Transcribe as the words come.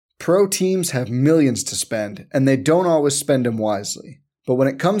Pro teams have millions to spend, and they don't always spend them wisely. But when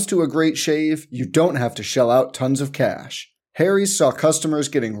it comes to a great shave, you don't have to shell out tons of cash. Harry's saw customers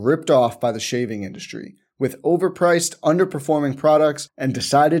getting ripped off by the shaving industry with overpriced, underperforming products and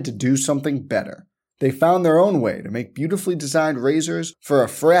decided to do something better. They found their own way to make beautifully designed razors for a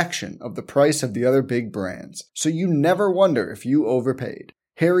fraction of the price of the other big brands, so you never wonder if you overpaid.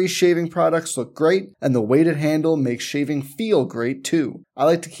 Harry's shaving products look great, and the weighted handle makes shaving feel great too. I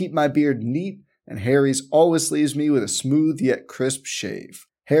like to keep my beard neat, and Harry's always leaves me with a smooth yet crisp shave.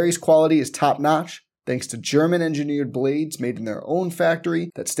 Harry's quality is top-notch, thanks to German-engineered blades made in their own factory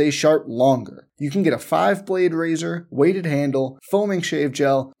that stay sharp longer. You can get a 5-blade razor, weighted handle, foaming shave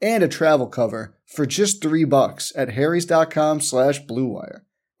gel, and a travel cover for just $3 at harrys.com/bluewire.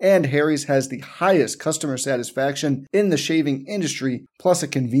 And Harry's has the highest customer satisfaction in the shaving industry, plus a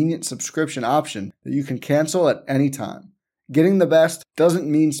convenient subscription option that you can cancel at any time. Getting the best doesn't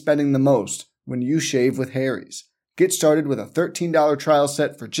mean spending the most when you shave with Harry's. Get started with a $13 trial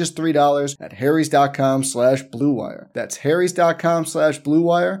set for just $3 at harrys.com/bluewire. That's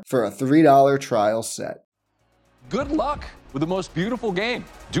harrys.com/bluewire for a $3 trial set. Good luck with the most beautiful game.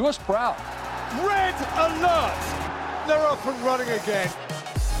 Do us proud. Red alert! They're up and running again.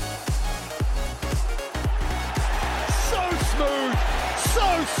 So smooth, so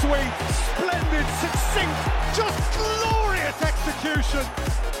sweet, splendid, succinct, just glorious execution.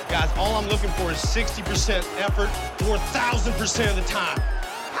 Guys, all I'm looking for is 60% effort, 1,000% of the time.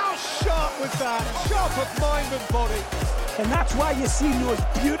 How sharp was that? Sharp of mind and body. And that's why you see those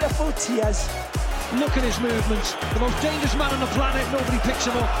beautiful tears. Look at his movements. The most dangerous man on the planet. Nobody picks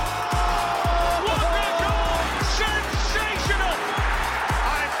him up. What a goal! Sensational!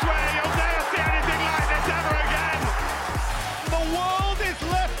 I swear you'll never see anything like this ever again. The world is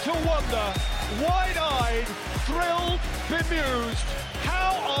left to wonder, wide-eyed, thrilled, bemused.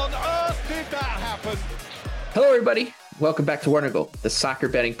 How on earth did that happen? Hello, everybody. Welcome back to Warner Goal, the soccer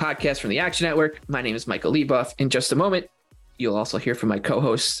betting podcast from the Action Network. My name is Michael Leboff. In just a moment, you'll also hear from my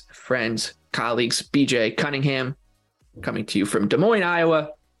co-hosts, friends, colleagues, BJ Cunningham, coming to you from Des Moines, Iowa.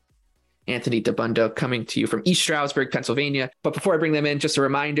 Anthony Dabundo coming to you from East Stroudsburg, Pennsylvania. But before I bring them in, just a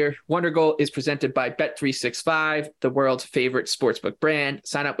reminder, Wonder Goal is presented by Bet365, the world's favorite sportsbook brand.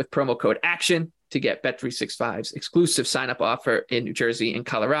 Sign up with promo code ACTION to get Bet365's exclusive sign-up offer in New Jersey and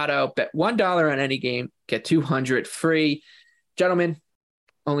Colorado. Bet $1 on any game, get $200 free. Gentlemen,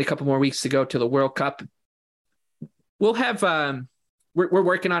 only a couple more weeks to go to the World Cup. We'll have we're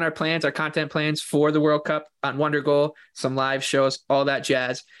working on our plans, our content plans for the World Cup on Wonder Goal, some live shows, all that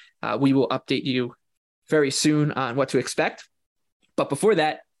jazz. We will update you very soon on what to expect. But before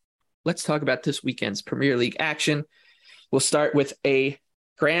that, let's talk about this weekend's Premier League action. We'll start with a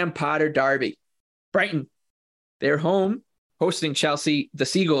Graham Potter derby. Brighton, they're home, hosting Chelsea. The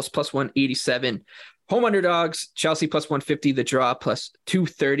Seagulls plus 187. Home underdogs, Chelsea plus 150. The draw plus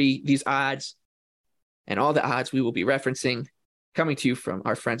 230. These odds and all the odds we will be referencing coming to you from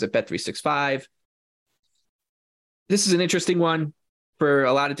our friends at Bet365. This is an interesting one for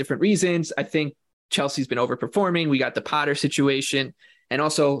a lot of different reasons. I think Chelsea's been overperforming. We got the Potter situation and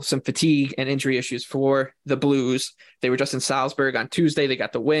also some fatigue and injury issues for the Blues. They were just in Salzburg on Tuesday. They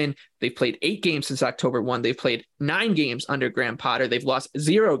got the win. They've played 8 games since October 1. They've played 9 games under Graham Potter. They've lost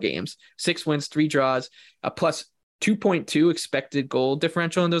 0 games, 6 wins, 3 draws, a plus 2.2 expected goal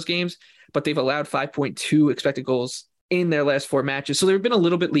differential in those games, but they've allowed 5.2 expected goals in their last 4 matches. So they've been a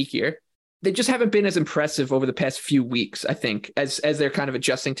little bit leakier. They just haven't been as impressive over the past few weeks, I think, as they're kind of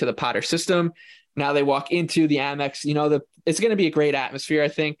adjusting to the Potter system. Now they walk into the Amex, it's going to be a great atmosphere. I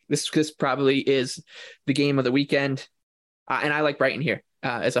think this probably is the game of the weekend. And I like Brighton here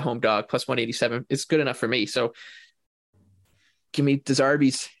as a home dog, plus 187. It's good enough for me. So give me the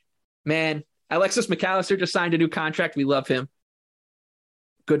Zarbies. Man, Alexis McAllister just signed a new contract. We love him.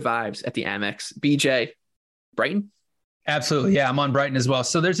 Good vibes at the Amex. BJ, Brighton? Absolutely. Yeah, I'm on Brighton as well.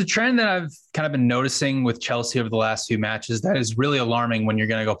 So there's a trend that I've kind of been noticing with Chelsea over the last few matches that is really alarming when you're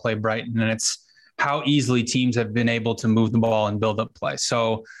going to go play Brighton. And it's how easily teams have been able to move the ball and build up play.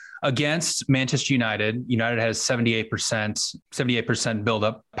 So against Manchester United, United has 78% build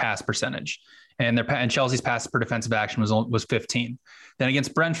up pass percentage. And Chelsea's pass per defensive action was 15. Then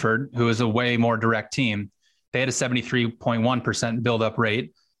against Brentford, who is a way more direct team, they had a 73.1% build up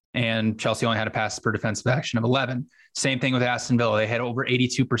rate. And Chelsea only had a pass per defensive action of 11. Same thing with Aston Villa. They had over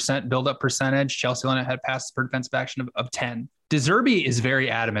 82% build-up percentage. Chelsea only had passes per defensive action of 10. De Zerbi is very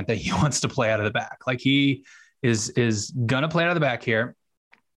adamant that he wants to play out of the back. Like he is going to play out of the back here,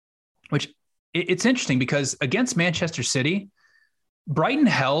 which it's interesting because against Manchester City, Brighton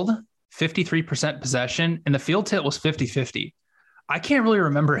held 53% possession and the field tilt was 50-50. I can't really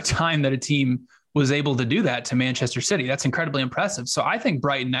remember a time that a team was able to do that to Manchester City. That's incredibly impressive. So I think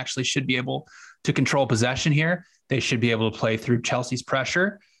Brighton actually should be able to control possession here. They should be able to play through Chelsea's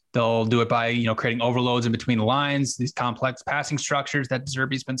pressure. They'll do it by, creating overloads in between the lines, these complex passing structures that De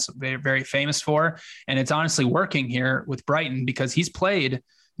Zerbi's been very, very famous for. And it's honestly working here with Brighton because he's played,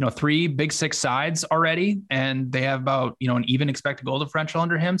 3 Big Six sides already, and they have about, an even expected goal differential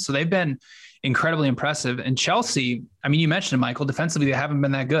under him. So they've been incredibly impressive. And Chelsea, you mentioned it, Michael, defensively, they haven't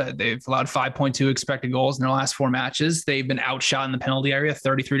been that good. They've allowed 5.2 expected goals in their last 4 matches. They've been outshot in the penalty area,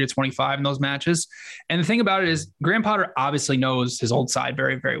 33-25 in those matches. And the thing about it is Graham Potter obviously knows his old side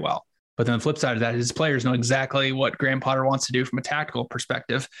very, very well. But then the flip side of that, his players know exactly what Graham Potter wants to do from a tactical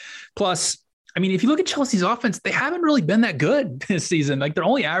perspective. Plus, if you look at Chelsea's offense, they haven't really been that good this season. Like, they're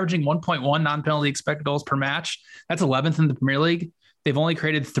only averaging 1.1 non-penalty expected goals per match. That's 11th in the Premier League. They've only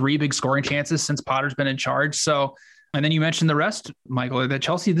created 3 big scoring chances since Potter's been in charge. So, and then you mentioned the rest, Michael, that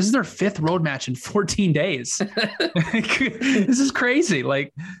Chelsea, this is their 5th road match in 14 days. This is crazy.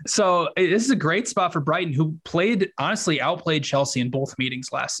 So this is a great spot for Brighton, who outplayed Chelsea in both meetings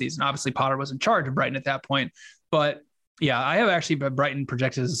last season. Obviously, Potter was in charge of Brighton at that point, but yeah, I have actually Brighton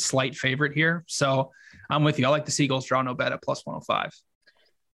projected as a slight favorite here. So I'm with you. I like the Seagulls draw no bet at +105.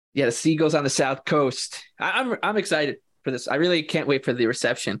 Yeah, the Seagulls on the South Coast. I'm excited for this. I really can't wait for the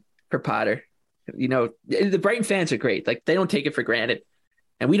reception for Potter. The Brighton fans are great. They don't take it for granted,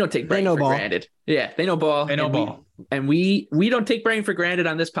 and we don't take Brighton for granted. Yeah, they know ball. They know ball. We don't take Brighton for granted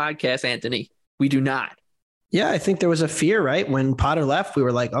on this podcast, Anthony. We do not. Yeah, I think there was a fear, right? When Potter left, we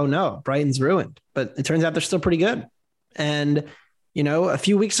were like, oh no, Brighton's ruined. But it turns out they're still pretty good. And, a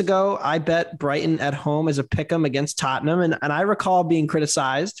few weeks ago, I bet Brighton at home as a pick'em against Tottenham. And I recall being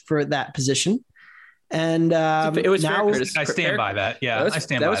criticized for that position. And it was now I stand by that. Yeah, I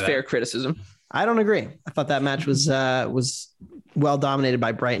stand by that. That was fair criticism. I don't agree. I thought that match was well dominated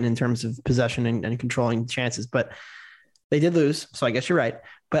by Brighton in terms of possession and controlling chances, but they did lose. So I guess you're right.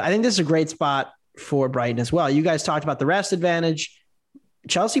 But I think this is a great spot for Brighton as well. You guys talked about the rest advantage.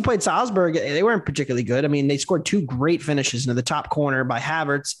 Chelsea played Salzburg. They weren't particularly good. They scored 2 great finishes into the top corner by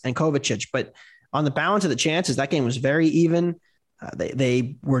Havertz and Kovacic, but on the balance of the chances, that game was very even.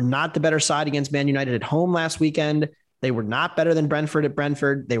 They were not the better side against Man United at home last weekend. They were not better than Brentford at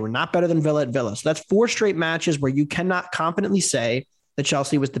Brentford. They were not better than Villa at Villa. So that's 4 straight matches where you cannot confidently say that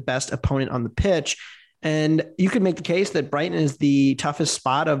Chelsea was the best opponent on the pitch. And you could make the case that Brighton is the toughest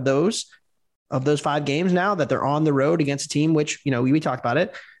spot of those 5 games now, that they're on the road against a team, which, we talked about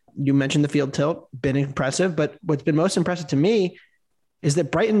it. You mentioned the field tilt, been impressive, but what's been most impressive to me is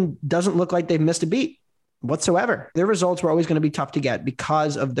that Brighton doesn't look like they've missed a beat whatsoever. Their results were always going to be tough to get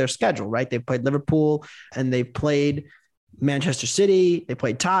because of their schedule, right? They've played Liverpool and they've played Manchester City. They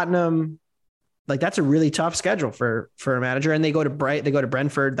played Tottenham. That's a really tough schedule for a manager. And they go to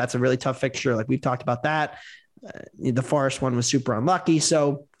Brentford. That's a really tough fixture. We've talked about that. The Forest one was super unlucky.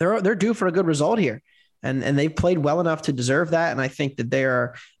 So they're due for a good result here. And they've played well enough to deserve that. And I think that they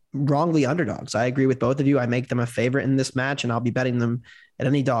are wrongly underdogs. I agree with both of you. I make them a favorite in this match, and I'll be betting them at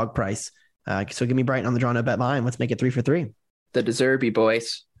any dog price. So give me Brighton on the draw no bet line. Let's make it 3 for 3. The De Zerbi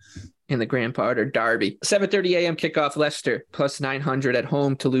boys in the Graham Potter derby. 7:30 a.m. kickoff. Leicester +900 at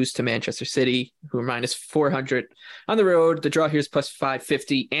home to lose to Manchester City, who are -400 on the road. The draw here is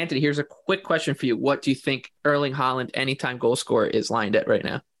 +550. Anthony, here's a quick question for you. What do you think Erling Haaland anytime goal scorer is lined at right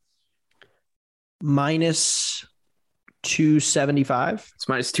now? -275. It's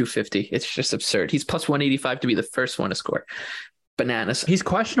 -250. It's just absurd. He's +185 to be the first one to score. Bananas. He's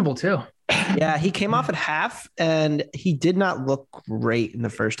questionable too. Yeah, he came off at half, and he did not look great in the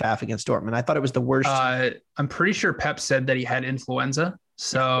first half against Dortmund. I thought it was the worst. I'm pretty sure Pep said that he had influenza,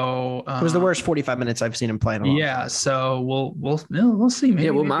 so it was the worst 45 minutes I've seen him play in a long time. Yeah, so we'll see. Maybe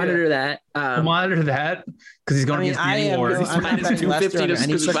we'll monitor that. We'll monitor that because he's going against Danny Ward. I'm not betting Leicester under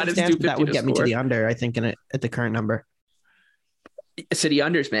any circumstance, but that would get me to the under. I think at the current number. City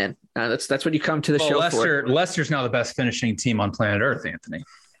unders, man. That's what you come to the show for. Leicester's now the best finishing team on planet Earth, Anthony.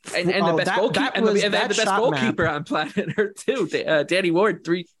 And the best goalkeeper, and they have the best goalkeeper on planet Earth too. Danny Ward,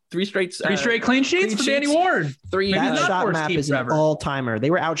 three straight clean sheets for Danny Ward. That shot map is an all-timer. They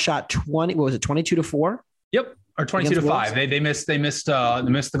were outshot 22-4. Yep, or 22-5. They missed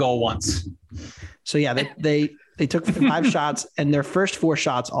the goal once. So yeah, they took 5 shots, and their first 4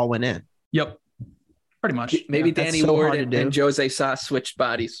 shots all went in. Yep. Pretty much. Maybe Danny Ward and Jose Sa switched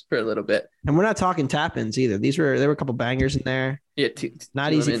bodies for a little bit. And we're not talking tap-ins either. There were a couple bangers in there. Yeah,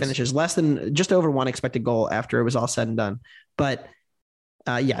 not easy finishes. Less than just over 1 expected goal after it was all said and done. But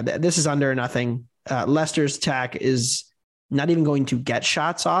this is under nothing. Leicester's attack is not even going to get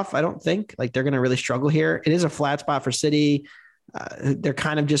shots off, I don't think. They're going to really struggle here. It is a flat spot for City. They're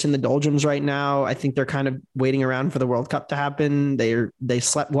kind of just in the doldrums right now. I think they're kind of waiting around for the World Cup to happen. They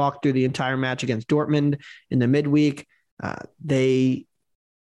sleptwalked through the entire match against Dortmund in the midweek. They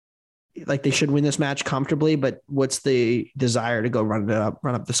should win this match comfortably, but what's the desire to go run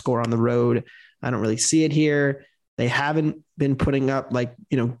up the score on the road? I don't really see it here. They haven't been putting up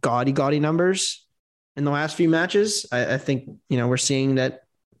gaudy numbers in the last few matches. I think, we're seeing that,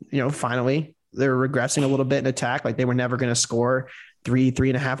 finally they're regressing a little bit in attack. Like they were never going to score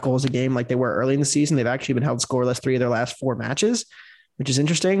 3.5 goals a game like they were early in the season. They've actually been held scoreless 3 of their last 4 matches, which is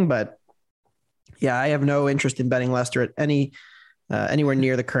interesting. But yeah, I have no interest in betting Leicester at anywhere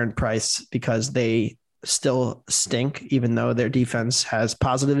near the current price because they still stink, even though their defense has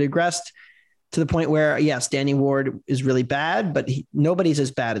positively regressed to the point where, yes, Danny Ward is really bad, but nobody's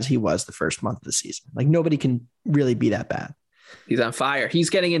as bad as he was the first month of the season. Like nobody can really be that bad. He's on fire. He's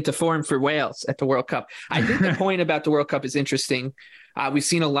getting into form for Wales at the World Cup. I think the point about the World Cup is interesting. We've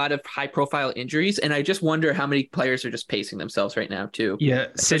seen a lot of high-profile injuries, and I just wonder how many players are just pacing themselves right now, too. Yeah,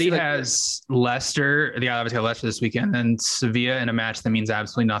 City has Leicester. They obviously have Leicester this weekend, and Sevilla in a match that means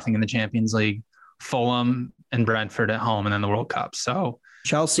absolutely nothing in the Champions League. Fulham and Brentford at home, and then the World Cup. So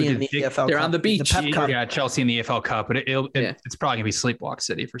Chelsea in the EFL they're Cup. on the beach. The Pep Cup. Yeah, Chelsea in the EFL Cup, but it's probably gonna be Sleepwalk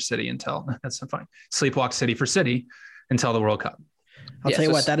City for City until that's so funny. Sleepwalk City for City until the World Cup. I'll tell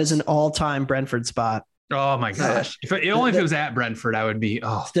you what, that is an all-time Brentford spot. Oh my gosh! If it was at Brentford, I would be.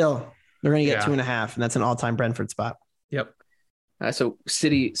 Still, they're going to get 2.5, and that's an all-time Brentford spot. Yep. So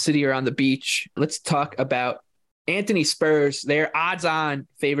City are on the beach. Let's talk about Anthony Spurs. They're odds-on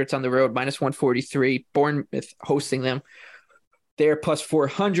favorites on the road, -143. Bournemouth hosting them. They're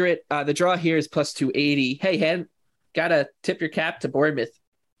 +400. The draw here is +280. Hey, gotta tip your cap to Bournemouth.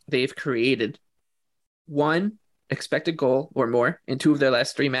 They've created 1 expected goal or more in 2 of their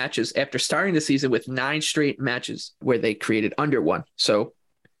last 3 matches after starting the season with 9 straight matches where they created under 1. So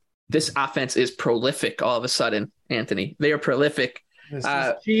this offense is prolific all of a sudden, Anthony. They are prolific. This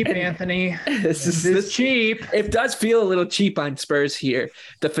is cheap, Anthony. This is cheap. It does feel a little cheap on Spurs here.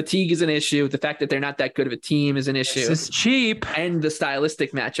 The fatigue is an issue. The fact that they're not that good of a team is an issue. This is cheap. And the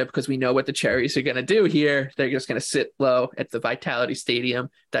stylistic matchup, because we know what the Cherries are going to do here. They're just going to sit low at the Vitality Stadium,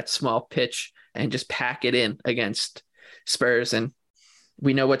 that small pitch, and just pack it in against Spurs. And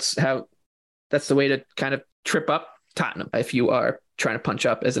we know that's the way to kind of trip up Tottenham if you are trying to punch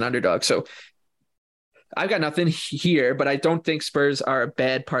up as an underdog. So I've got nothing here, but I don't think Spurs are a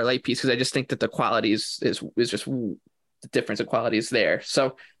bad parlay piece because I just think that the quality is just the difference of quality is there.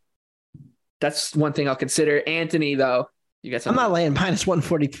 So that's one thing I'll consider. Anthony, though, you got something? I'm not laying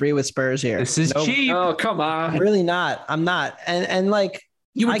 -143 with Spurs here. This is cheap. Oh, come on. I'm really not. I'm not. And like,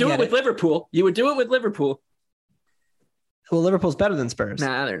 you would do it with Liverpool. You would do it with Liverpool. Well, Liverpool's better than Spurs.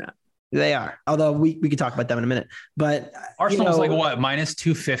 Nah, they're not. They are. Although we could talk about them in a minute. But Arsenal was like what,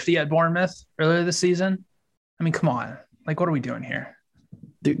 -250 at Bournemouth earlier this season? I mean, come on. Like, what are we doing here?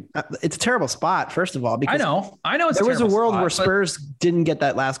 Dude, it's a terrible spot, first of all. Because I know. There was a world where Spurs didn't get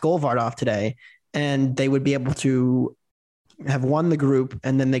that last goal VAR'd off today, and they would be able to have won the group,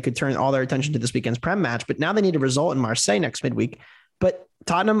 and then they could turn all their attention to this weekend's Prem match. But now they need a result in Marseille next midweek. But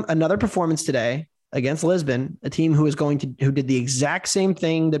Tottenham, another performance today against Lisbon, a team who did the exact same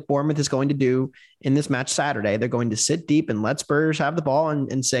thing that Bournemouth is going to do in this match Saturday. They're going to sit deep and let Spurs have the ball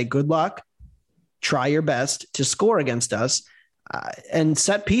and say, good luck, try your best to score against us. And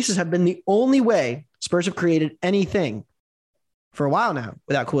set pieces have been the only way Spurs have created anything for a while now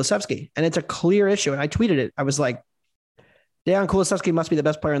without Kulusevski. And it's a clear issue. And I tweeted it. I was like, Dejan Kulusevski must be the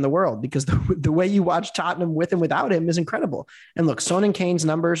best player in the world because the way you watch Tottenham with and without him is incredible. And look, Son and Kane's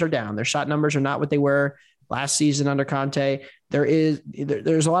numbers are down. Their shot numbers are not what they were last season under Conte. There's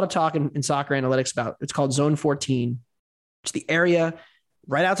a lot of talk in soccer analytics about, it's called zone 14. It's the area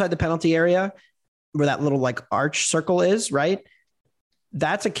right outside the penalty area where that little like arch circle is, right?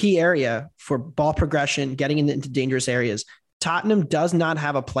 That's a key area for ball progression, getting into dangerous areas. Tottenham does not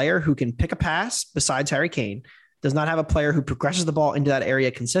have a player who can pick a pass besides Harry Kane. Does not have a player who progresses the ball into that area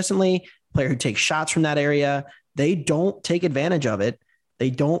consistently, player who takes shots from that area. They don't take advantage of it.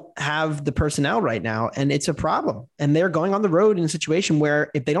 They don't have the personnel right now, and it's a problem. And they're going on the road in a situation where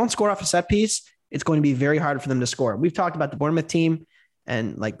if they don't score off a set piece, it's going to be very hard for them to score. We've talked about the Bournemouth team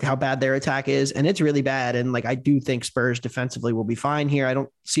and like how bad their attack is, and it's really bad. And like, I do think Spurs defensively will be fine here. I don't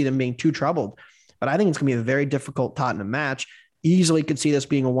see them being too troubled, but I think it's going to be a very difficult Tottenham match. Easily could see this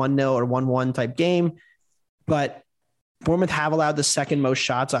being a 1-0 or 1-1 type game. But Bournemouth have allowed the second most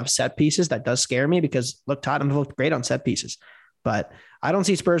shots off set pieces. That does scare me because, look, Tottenham looked great on set pieces. But I don't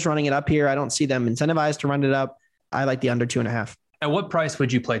see Spurs running it up here. I don't see them incentivized to run it up. I like the under 2.5. At what price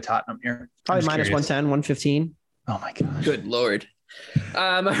would you play Tottenham here? Probably -110, 115. Oh my gosh. Good Lord.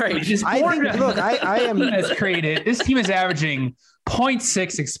 All right. I am has created. This team is averaging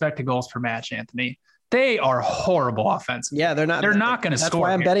 0.6 expected goals per match, Anthony. They are horrible offensively. Yeah, they're not going to score. That's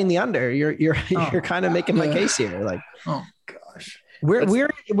why I'm betting the under. You're kind of making my case here. Like, oh gosh.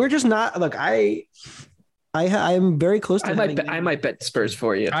 We're just not. Look, I'm very close to. I might bet Spurs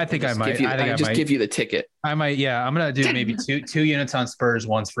for you. I think I might. Give you the ticket. I might. Yeah, I'm gonna do maybe two units on Spurs,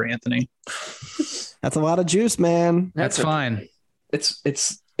 once for Anthony. That's a lot of juice, man. That's fine.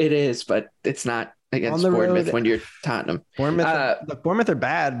 It is, but it's not against Bournemouth when you're Tottenham. Bournemouth are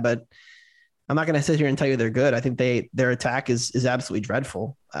bad, but I'm not going to sit here and tell you they're good. I think their attack is absolutely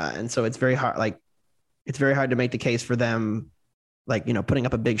dreadful, and so it's very hard. Like, it's very hard to make the case for them. Like, putting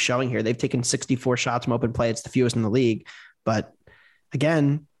up a big showing here. They've taken 64 shots from open play. It's the fewest in the league. But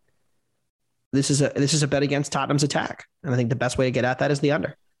again, this is a bet against Tottenham's attack, and I think the best way to get at that is the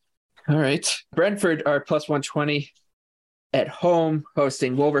under. All right, Brentford are plus 120 at home,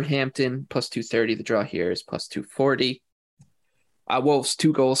 hosting Wolverhampton, plus 230. The draw here is plus 240. Wolves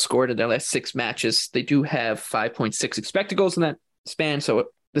 2 goals scored in their last 6 matches. They do have 5.6 expected goals in that span. So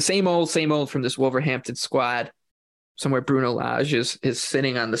the same old from this Wolverhampton squad. Somewhere Bruno Lage is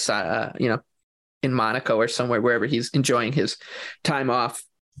sitting on the side, in Monaco or somewhere, wherever he's enjoying his time off,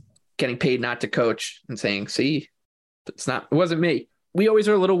 getting paid not to coach, and saying, "See, it wasn't me." We always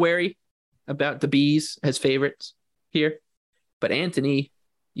are a little wary about the Bees as favorites here, but Anthony,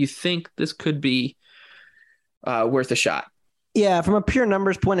 you think this could be worth a shot? Yeah, from a pure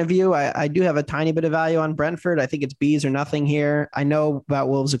numbers point of view, I do have a tiny bit of value on Brentford. I think it's Bees or nothing here. I know about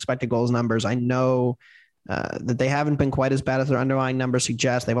Wolves' expected goals numbers. I know that they haven't been quite as bad as their underlying numbers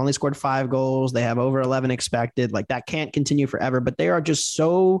suggest. They've only scored 5 goals. They have over 11 expected. Like, that can't continue forever, but there are just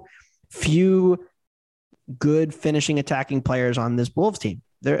so few good finishing attacking players on this Wolves team.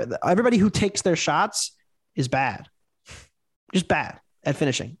 Everybody who takes their shots is bad, just bad at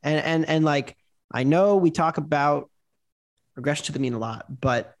finishing. And like, I know we talk about regression to the mean a lot,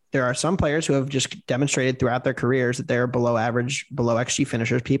 but there are some players who have just demonstrated throughout their careers that they're below average, below XG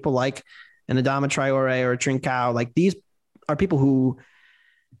finishers. People like an Adama Traore or a Trincao. Like, these are people who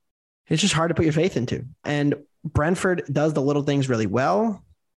it's just hard to put your faith into. And Brentford does the little things really well,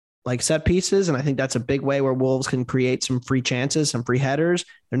 like set pieces. And I think that's a big way where Wolves can create some free chances, some free headers.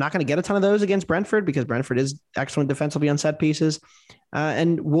 They're not going to get a ton of those against Brentford because Brentford is excellent defensively on set pieces.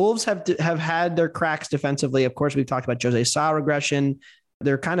 And Wolves have had their cracks defensively. Of course, we've talked about Jose Sa regression.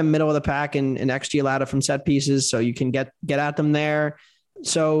 They're kind of middle of the pack in XG allowed from set pieces. So you can get at them there.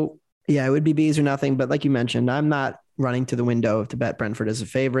 So yeah, it would be Bees or nothing. But like you mentioned, I'm not running to the window to bet Brentford as a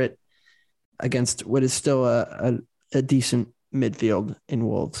favorite against what is still a decent midfield in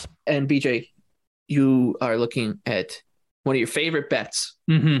Wolves. And BJ, you are looking at one of your favorite bets.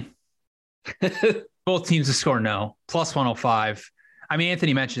 Mm-hmm. Both teams to score no, plus 105. I mean,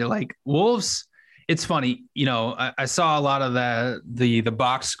 Anthony mentioned it, like Wolves. It's funny, I saw a lot of the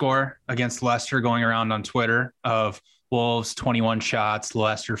box score against Leicester going around on Twitter of Wolves 21 shots,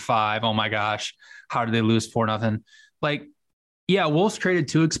 Leicester 5. Oh my gosh, how did they lose 4-0? Like, yeah, Wolves created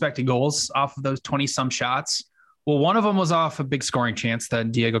 2 expected goals off of those 20-some shots. Well, one of them was off a big scoring chance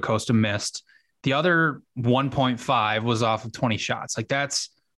that Diego Costa missed. The other 1.5 was off of 20 shots. Like, that's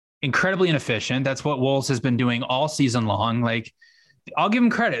incredibly inefficient. That's what Wolves has been doing all season long. Like, I'll give them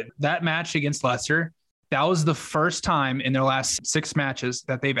credit. That match against Leicester, that was the first time in their last 6 matches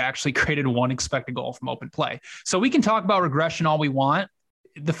that they've actually created 1 expected goal from open play. So we can talk about regression all we want.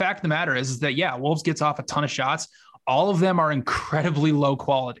 The fact of the matter is that, yeah, Wolves gets off a ton of shots. All of them are incredibly low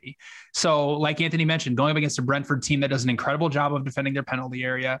quality. So like Anthony mentioned, going up against a Brentford team that does an incredible job of defending their penalty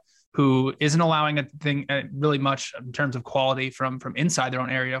area, who isn't allowing a thing really much in terms of quality from inside their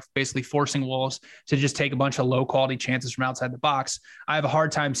own area, basically forcing Wolves to just take a bunch of low quality chances from outside the box. I have a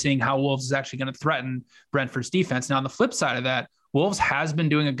hard time seeing how Wolves is actually going to threaten Brentford's defense. Now, on the flip side of that, Wolves has been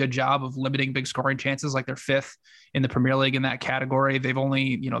doing a good job of limiting big scoring chances. Like, they're 5th in the Premier League in that category. They've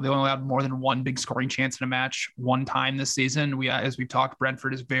only allowed more than 1 big scoring chance in a match one time this season. As we've talked,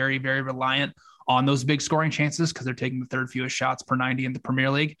 Brentford is very, very reliant on those big scoring chances because they're taking the 3rd fewest shots per 90 in the Premier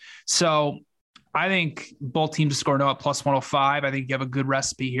League. So I think both teams to score no at plus 105. I think you have a good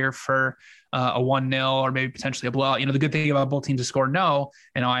recipe here for a 1-0 or maybe potentially a blowout. The good thing about both teams to score no,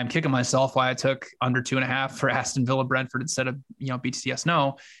 and I'm kicking myself why I took under 2.5 for Aston Villa Brentford instead of, BTS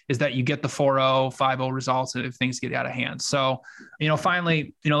no, is that you get the 4-0, 5-0 results if things get out of hand. So,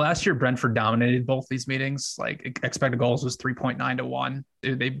 finally, last year Brentford dominated both these meetings. Like, expected goals was 3.9 to 1.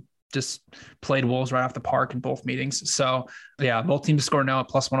 They just played Wolves right off the park in both meetings. So yeah, both teams to score no at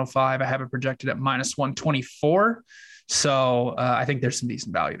plus 105. I have it projected at minus 124. So I think there's some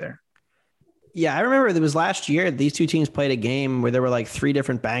decent value there. Yeah, I remember it was last year. These two teams played a game where there were like 3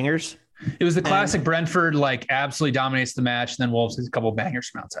 different bangers. It was the classic Brentford, like absolutely dominates the match. And then Wolves has a couple of bangers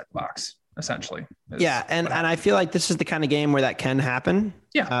from outside the box, essentially. Yeah. And I feel like this is the kind of game where that can happen.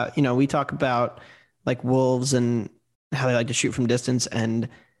 Yeah. We talk about like Wolves and how they like to shoot from distance, and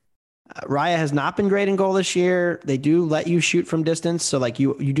Raya has not been great in goal this year. They do let you shoot from distance. So like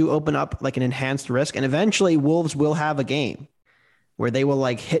you do open up like an enhanced risk, and eventually Wolves will have a game where they will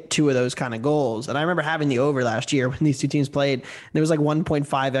like hit 2 of those kind of goals. And I remember having the over last year when these two teams played. There was like 1.5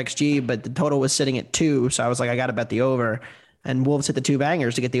 XG, but the total was sitting at 2. So I was like, I got to bet the over, and Wolves hit the 2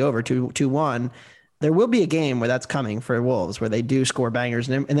 bangers to get the over 2-1. There will be a game where that's coming for Wolves, where they do score bangers.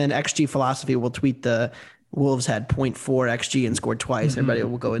 And then XG Philosophy will tweet the Wolves had 0.4 XG and scored twice. Everybody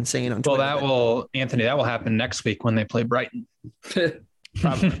will go insane on Twitter. Well, that will happen next week when they play Brighton.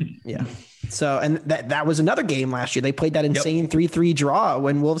 Probably. Yeah. So, and that was another game last year. They played that insane 3-3 draw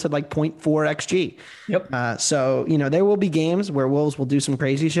when Wolves had like 0.4 XG. Yep. So, there will be games where Wolves will do some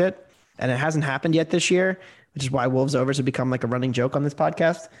crazy shit, and it hasn't happened yet this year, which is why Wolves overs have become like a running joke on this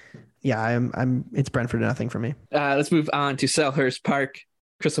podcast. Yeah, it's Brentford nothing for me. Let's move on to Selhurst Park.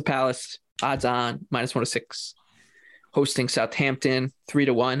 Crystal Palace, odds on -106. Hosting Southampton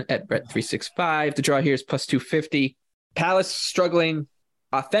 3-1 at Bet 365. The draw here is +250. Palace struggling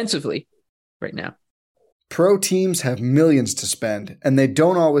offensively right now. Pro teams have millions to spend, and they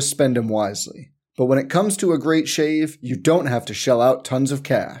don't always spend them wisely. But when it comes to a great shave, you don't have to shell out tons of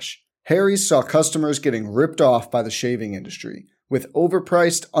cash. Harry's saw customers getting ripped off by the shaving industry with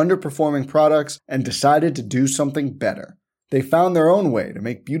overpriced, underperforming products and decided to do something better. They found their own way to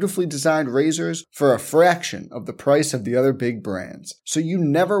make beautifully designed razors for a fraction of the price of the other big brands, so you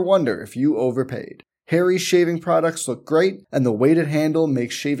never wonder if you overpaid. Harry's shaving products look great, and the weighted handle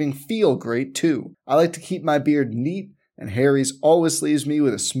makes shaving feel great too. I like to keep my beard neat, and Harry's always leaves me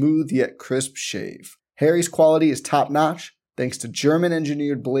with a smooth yet crisp shave. Harry's quality is top-notch, thanks to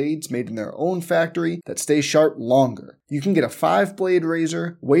German-engineered blades made in their own factory that stay sharp longer. You can get a 5-blade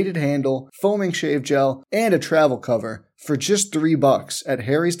razor, weighted handle, foaming shave gel, and a travel cover for just $3 at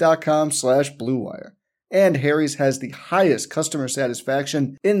harrys.com/bluewire. And Harry's has the highest customer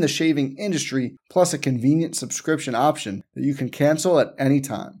satisfaction in the shaving industry, plus a convenient subscription option that you can cancel at any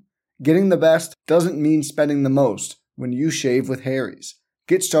time. Getting the best doesn't mean spending the most when you shave with Harry's.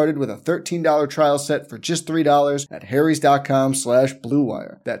 Get started with a $13 trial set for just $3 at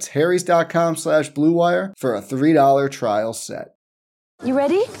harrys.com/bluewire. That's harrys.com/bluewire for a $3 trial set. You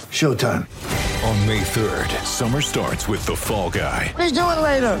ready? Showtime. On May 3rd, summer starts with The Fall Guy. Let's do it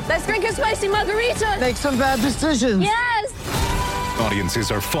later. Let's drink a spicy margarita. Make some bad decisions. Yes. Audiences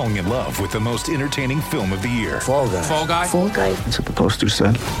are falling in love with the most entertaining film of the year. Fall Guy. Fall Guy? Fall Guy. That's what the poster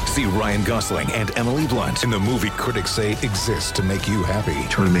said. See Ryan Gosling and Emily Blunt in the movie critics say exists to make you happy.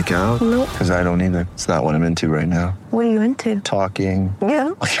 Trying to make it out? Nope. Because I don't either. It's not what I'm into right now. What are you into? Talking. Yeah.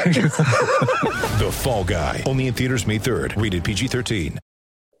 The Fall Guy. Only in theaters May 3rd. Rated PG-13.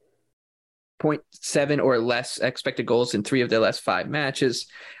 0.7 or less expected goals in 3 of their last 5 matches.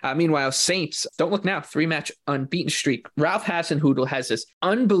 Meanwhile, Saints, don't look now, 3-match unbeaten streak. Ralph Hasenhüttl has this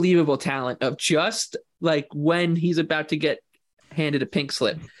unbelievable talent of just like when he's about to get handed a pink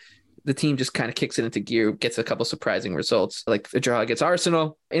slip, the team just kind of kicks it into gear, gets a couple surprising results, like the draw against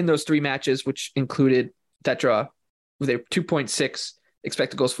Arsenal in those 3 matches, which included that draw with a 2.6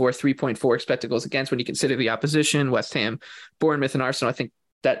 expected goals for, 3.4 expected goals against. When you consider the opposition, West Ham, Bournemouth, and Arsenal, I think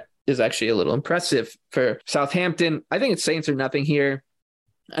that is actually a little impressive for Southampton. I think it's Saints or nothing here.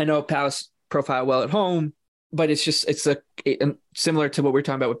 I know Palace profile well at home, but it's similar to what we're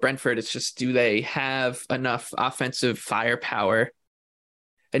talking about with Brentford. It's just, do they have enough offensive firepower?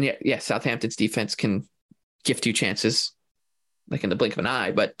 And yeah, Southampton's defense can gift you chances like in the blink of an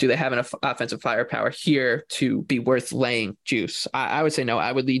eye, but do they have enough offensive firepower here to be worth laying juice? I would say no.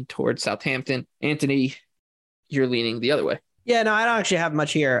 I would lean towards Southampton. Anthony, you're leaning the other way. Yeah, no, I don't actually have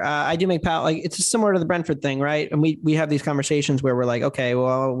much here. I do make Palace, like, it's similar to the Brentford thing, right? And we have these conversations where we're like, okay,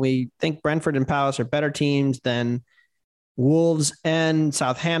 well, we think Brentford and Palace are better teams than Wolves and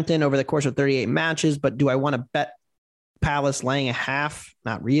Southampton over the course of 38 matches. But do I want to bet Palace laying a half?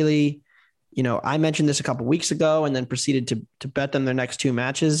 Not really. I mentioned this a couple weeks ago and then proceeded to bet them their next 2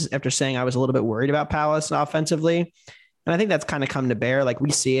 matches after saying I was a little bit worried about Palace offensively. And I think that's kind of come to bear. Like, we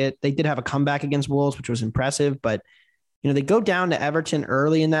see it. They did have a comeback against Wolves, which was impressive, but they go down to Everton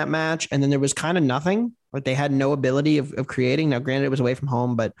early in that match, and then there was kind of nothing. Like, they had no ability of creating. Now, granted, it was away from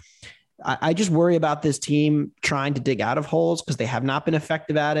home, but I just worry about this team trying to dig out of holes because they have not been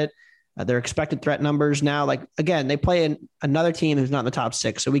effective at it. Their expected threat numbers now, like, again, they play another team who's not in the top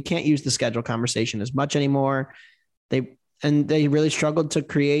 6, so we can't use the schedule conversation as much anymore. They really struggled to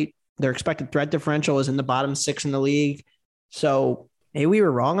create, Their expected threat differential is in the bottom 6 in the league. So maybe we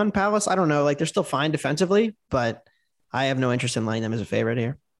were wrong on Palace. I don't know. Like, they're still fine defensively, but I have no interest in laying them as a favorite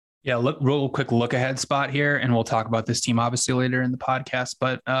here. Yeah, real quick look ahead spot here, and we'll talk about this team obviously later in the podcast,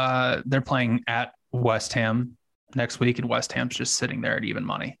 but they're playing at West Ham next week, and West Ham's just sitting there at even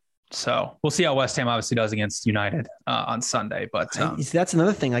money. So we'll see how West Ham obviously does against United on Sunday. But that's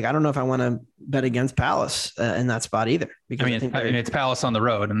another thing. Like, I don't know if I want to bet against Palace in that spot either. Because I mean, it's Palace on the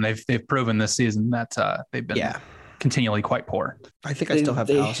road, and they've proven this season that they've been continually quite poor. I think I still have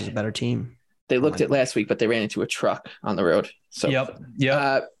Palace as a better team. They looked at last week, but they ran into a truck on the road. So yep,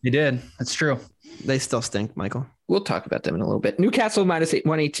 they did. That's true. They still stink, Michael. We'll talk about them in a little bit. Newcastle minus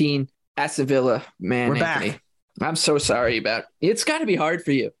 118. Aston Villa, man, we're Anthony, back. I'm so sorry about. It's got to be hard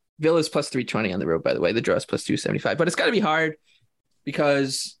for you. Villa's plus 320 on the road, by the way. The draw is plus 275, but it's got to be hard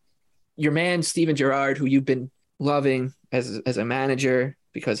because your man Steven Gerrard, who you've been loving as a manager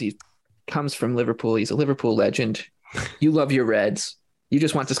because he comes from Liverpool, he's a Liverpool legend. You love your Reds. You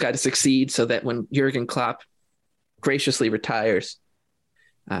just want this guy to succeed so that when Jurgen Klopp graciously retires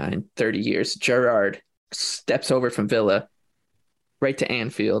in 30 years, Gerrard steps over from Villa right to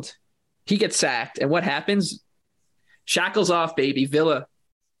Anfield. He gets sacked. And what happens? Shackles off, baby. Villa,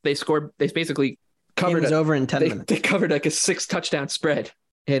 they scored. They basically covered it over in 10 minutes. They covered like a 6-touchdown spread.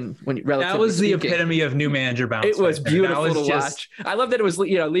 And that was the epitome of new manager bounce. It was beautiful to watch. I love that it was,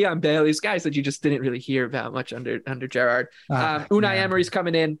 Leon Bailey, these guys that you just didn't really hear about much under Gerrard. Unai Emery's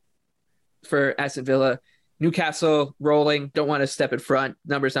coming in for Aston Villa. Newcastle rolling. Don't want to step in front.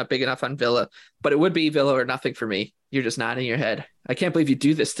 Number's not big enough on Villa, but it would be Villa or nothing for me. You're just nodding your head. I can't believe you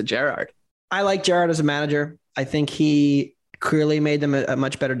do this to Gerrard. I like Gerrard as a manager. I think he clearly made them a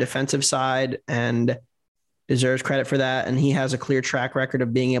much better defensive side and deserves credit for that. And he has a clear track record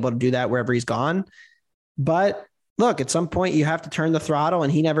of being able to do that wherever he's gone. But look, at some point you have to turn the throttle,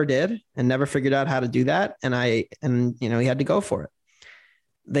 and he never did and never figured out how to do that. And he had to go for it.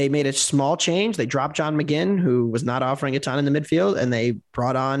 They made a small change. They dropped John McGinn, who was not offering a ton in the midfield, and they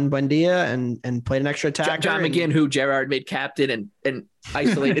brought on Buendia and played an extra attacker. John McGinn, who Gerrard made captain and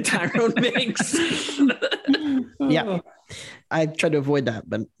isolated Tyrone Mings. Yeah. I tried to avoid that,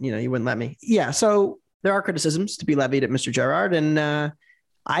 but you wouldn't let me. Yeah. So there are criticisms to be levied at Mr. Gerrard. And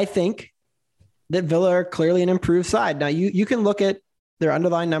I think that Villa are clearly an improved side. Now you can look at their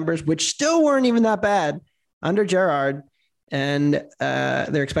underlying numbers, which still weren't even that bad under Gerrard. And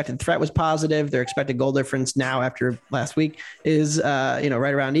their expected threat was positive. Their expected goal difference now after last week is,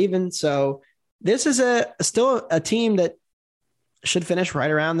 right around even. So this is still a team that should finish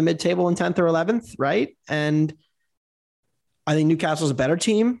right around the mid-table in 10th or 11th, right? And I think Newcastle's a better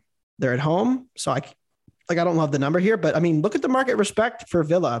team. They're at home. So I don't love the number here, but I mean, look at the market respect for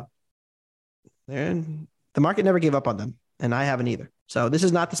Villa. The market never gave up on them, and I haven't either. So this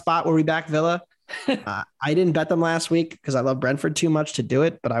is not the spot where we back Villa. I didn't bet them last week because I love Brentford too much to do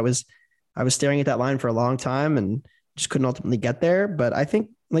it, but I was staring at that line for a long time and just couldn't ultimately get there. But I think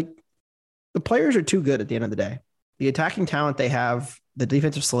the players are too good at the end of the day. The attacking talent they have, the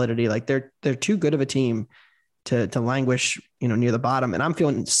defensive solidity, they're too good of a team to languish, near the bottom. And I'm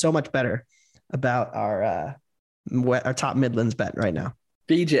feeling so much better about our top Midlands bet right now.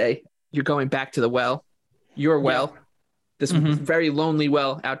 BJ, you're going back to the well. Your well, this very lonely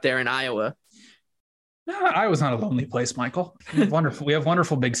well out there in Iowa. I was not a lonely place, Michael. We have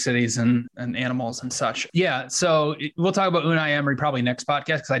wonderful big cities and animals and such. Yeah. So we'll talk about Unai Emery probably next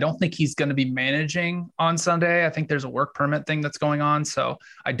podcast, because I don't think he's going to be managing on Sunday. I think there's a work permit thing that's going on. So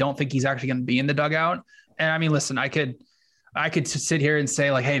I don't think he's actually going to be in the dugout. And I mean, listen, I could sit here and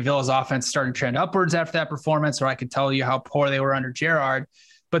say hey, Villa's offense started to trend upwards after that performance, or I could tell you how poor they were under Gerrard.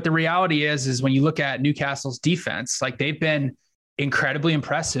 But the reality is when you look at Newcastle's defense, they've been incredibly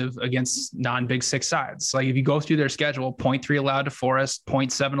impressive against non-Big Six sides. If you go through their schedule, 0.3 allowed to Forest,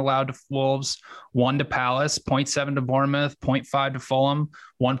 0.7 allowed to Wolves, 1 to Palace, 0.7 to Bournemouth, 0.5 to Fulham,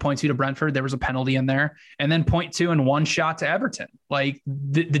 1.2 to Brentford. There was a penalty in there, and then 0.2 and 1 shot to Everton.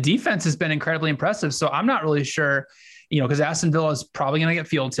 The defense has been incredibly impressive. So I'm not really sure, because Aston Villa is probably going to get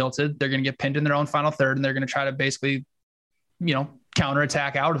field tilted. They're going to get pinned in their own final third, and they're going to try to basically,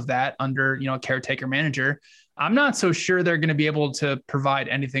 counterattack out of that under, a caretaker manager. I'm not so sure they're going to be able to provide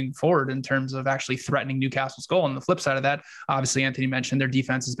anything forward in terms of actually threatening Newcastle's goal. On the flip side of that, obviously Anthony mentioned their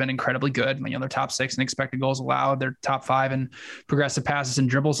defense has been incredibly good. They're top 6 in expected goals allowed. They're top 5 in progressive passes and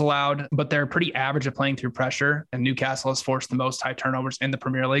dribbles allowed, but they're pretty average at playing through pressure. And Newcastle has forced the most high turnovers in the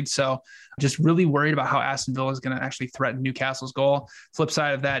Premier League. So just really worried about how Aston Villa is going to actually threaten Newcastle's goal. Flip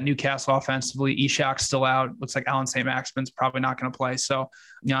side of that, Newcastle offensively, Ishak's still out. Looks like Alan St. Maximin's probably not going to play. So,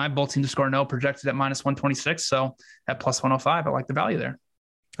 I have both teams to score no, projected at -126. So at +105, I like the value there.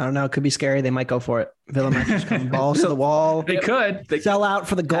 I don't know. It could be scary. They might go for it. Villa might just come balls to the wall. They could. They sell out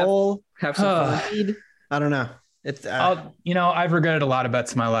for the goal. Have some fun. I don't know. It's I've regretted a lot of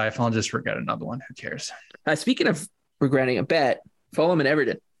bets in my life. I'll just regret another one. Who cares? Speaking of regretting a bet, Fulham and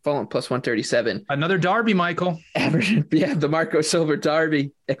Everton. Fulham plus 137. Another derby, Michael. Everton, yeah, the Marco Silva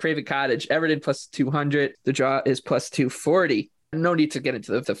derby at Craven Cottage. Everton plus 200. The draw is plus 240. No need to get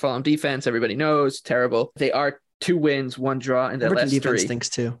into the Fulham defense. Everybody knows, terrible. They are 2 wins, 1 draw, and their Everton last defense 3. stinks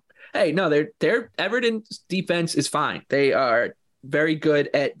too. Hey, no, their Everton's defense is fine. They are very good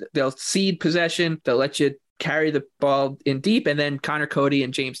they'll cede possession. They'll let you carry the ball in deep, and then Connor Cody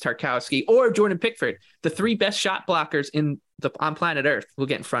and James Tarkowski or Jordan Pickford, the 3 best shot blockers on planet Earth, will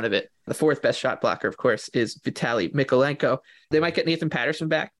get in front of it. The 4th best shot blocker, of course, is Vitaly Mikolenko. They might get Nathan Patterson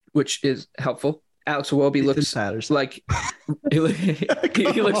back, which is helpful. Alex Iwobi looks like he looks.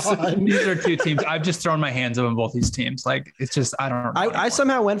 These are 2 teams. I've just thrown my hands up on both these teams. Like, it's just, I don't know. I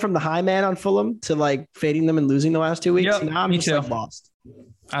somehow went from the high man on Fulham to like fading them and losing the last 2 weeks. Yep, now I'm just like lost.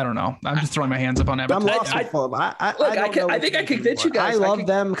 I don't know. I'm just throwing my hands up on Everton. I'm lost with Fulham. I think I convinced you guys. I love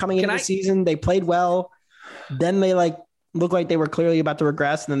them coming into the season. They played well. Then they looked like they were clearly about to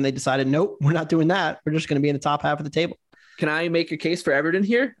regress, and then they decided, nope, we're not doing that. We're just going to be in the top half of the table. Can I make a case for Everton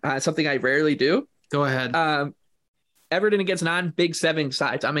here? Something I rarely do. Go ahead. Everton against non-Big 7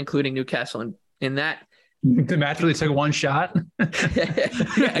 sides. I'm including Newcastle in that. The match where they took 1 shot.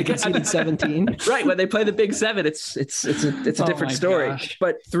 I conceded 17. Right. When they play the Big 7, it's a different story. Gosh.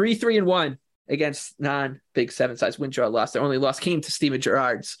 But 3-1 against non-Big 7 sides. Win, draw, loss. Their only loss came to Steven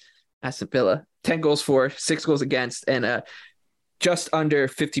Gerrard's Aston Villa. 10 goals for, 6 goals against, and just under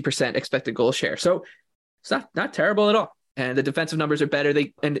 50% expected goal share. So it's not terrible at all. And the defensive numbers are better.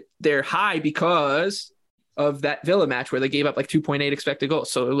 They're high because of that Villa match where they gave up like 2.8 expected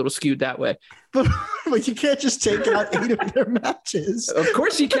goals. So a little skewed that way. But you can't just take out 8 of their matches. Of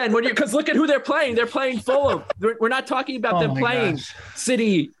course you can, because look at who they're playing. They're playing Fulham. We're not talking about them playing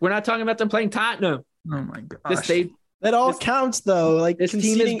City. We're not talking about them playing Tottenham. Oh my gosh. That all counts though. Like this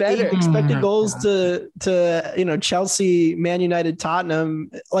team is better. 8 expected goals to Chelsea, Man United,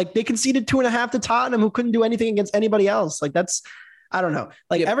 Tottenham. Like they conceded 2.5 to Tottenham, who couldn't do anything against anybody else. Like that's, I don't know.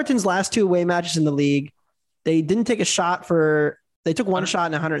 Like Everton's last 2 away matches in the league, they didn't take a shot they took 1 shot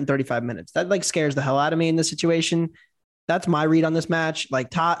in 135 minutes. That like scares the hell out of me in this situation. That's my read on this match.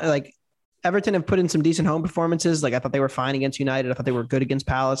 Like Everton have put in some decent home performances. Like I thought they were fine against United. I thought they were good against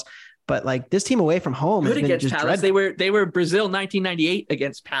Palace. But like this team away from home good against Palace. Dreadful. They were Brazil 1998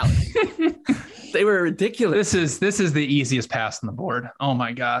 against Palace. They were ridiculous. This is the easiest pass on the board. Oh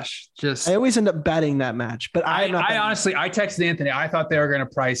my gosh. I always end up betting that match. But I honestly texted Anthony. I thought they were going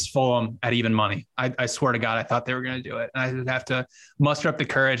to price Fulham at even money. I swear to God, I thought they were going to do it. And I'd have to muster up the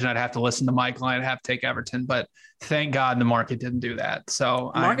courage, and I'd have to listen to Michael, and I'd have to take Everton. But thank God the market didn't do that.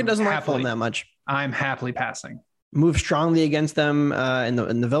 So the market doesn't like Fulham that much. I'm happily passing. Move strongly against them in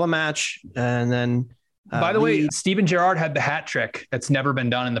the Villa match, and then by the way, Steven Gerrard had the hat trick that's never been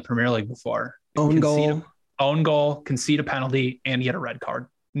done in the Premier League before. Own goal, concede a penalty, and he had a red card.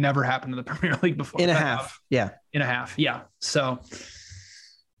 Never happened in the Premier League before. In a half, yeah. So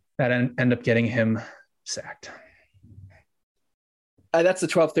that ended up getting him sacked. That's the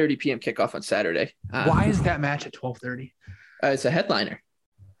 12:30 p.m. kickoff on Saturday. Why is that match at 12:30? It's a headliner.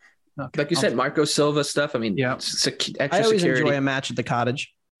 Okay. Like you said, Marco Silva stuff. I mean, yeah, it's extra I always security. enjoy a match at the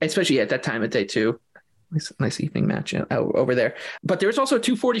Cottage, especially at that time of day too. Nice evening match over there. But there was also a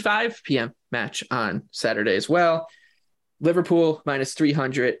 2:45 p.m. match on Saturday as well. Liverpool minus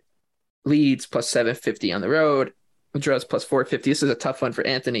 300, Leeds plus 750 on the road. Madras plus 450. This is a tough one for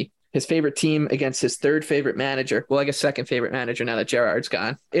Anthony. His favorite team against his 3rd favorite manager. Well, I guess 2nd favorite manager now that Gerrard's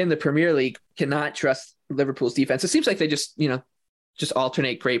gone. In the Premier League, cannot trust Liverpool's defense. It seems like they just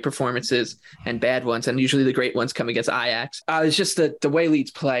alternate great performances and bad ones. And usually the great ones come against Ajax. It's just the way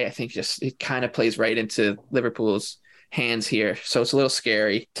Leeds play, I think it kind of plays right into Liverpool's hands here. So it's a little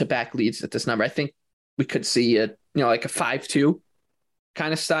scary to back Leeds at this number. I think we could see like a 5-2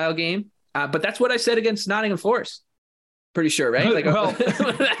 kind of style game. But that's what I said against Nottingham Forest. Pretty sure, right? Like, well,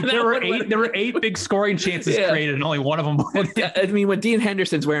 there were 8 big scoring chances created, and only one of them. I mean, when Dean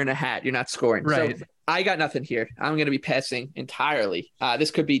Henderson's wearing a hat, you're not scoring. Right. So I got nothing here. I'm going to be passing entirely. This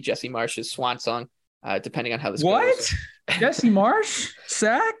could be Jesse Marsh's swan song, depending on how this goes. What? Jesse Marsh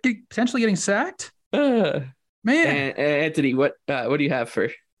potentially getting sacked? Man, Anthony, what do you have for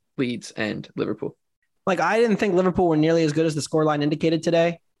Leeds and Liverpool? Like, I didn't think Liverpool were nearly as good as the scoreline indicated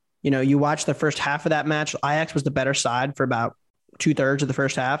today. You watch the first half of that match. Ajax was the better side for about 2/3 of the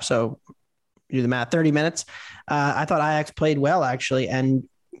first half. So you do the math, 30 minutes. I thought Ajax played well, actually. And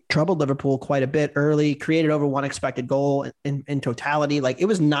troubled Liverpool quite a bit early, created over one expected goal in totality. Like, it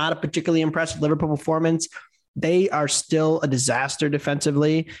was not a particularly impressive Liverpool performance. They are still a disaster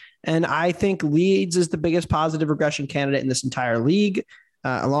defensively. And I think Leeds is the biggest positive regression candidate in this entire league.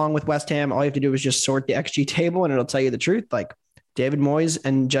 Along with West Ham, all you have to do is just sort the XG table and it'll tell you the truth. Like, David Moyes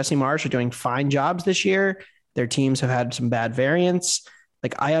and Jesse Marsch are doing fine jobs this year. Their teams have had some bad variance.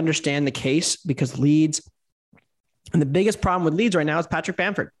 Like, I understand the case because Leeds, and the biggest problem with Leeds right now is Patrick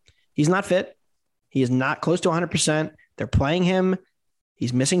Bamford. He's not fit. He is not close to 100%. They're playing him.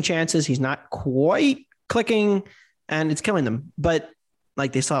 He's missing chances. He's not quite clicking, and it's killing them. But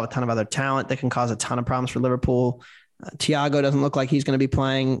like, they still have a ton of other talent that can cause a ton of problems for Liverpool. Thiago doesn't look like he's going to be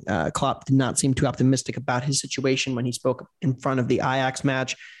playing. Klopp did not seem too optimistic about his situation when he spoke in front of the Ajax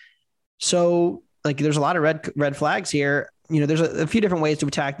match. So, like, there's a lot of red flags here. You know, there's a few different ways to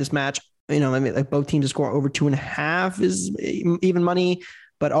attack this match. You know, I mean, like, both teams to score over 2.5 is even money.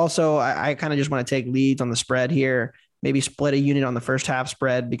 But also, I kind of just want to take Leeds on the spread here. Maybe split a unit on the first half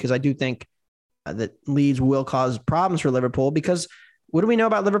spread, because I do think that Leeds will cause problems for Liverpool. Because what do we know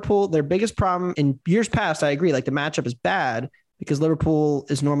about Liverpool? Their biggest problem in years past, I agree, like, the matchup is bad because Liverpool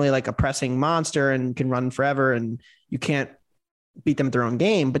is normally like a pressing monster and can run forever and you can't beat them at their own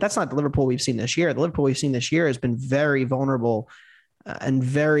game. But that's not the Liverpool we've seen this year. The Liverpool we've seen this year has been very vulnerable and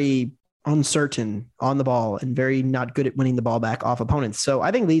very uncertain on the ball and very not good at winning the ball back off opponents. So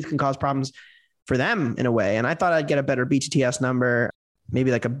I think Leeds can cause problems for them in a way. And I thought I'd get a better BTTS number,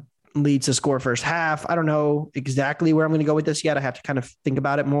 maybe like a Leeds to score first half. I don't know exactly where I'm going to go with this yet. I have to kind of think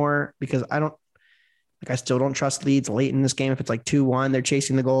about it more because I still don't trust Leeds late in this game. If it's like 2-1, they're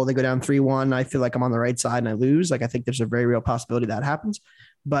chasing the goal, they go down 3-1. I feel like I'm on the right side and I lose. Like, I think there's a very real possibility that happens.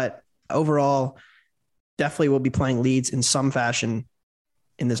 But overall, definitely will be playing Leeds in some fashion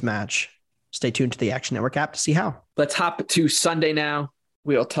in this match. Stay tuned to the Action Network app to see how. Let's hop to Sunday now.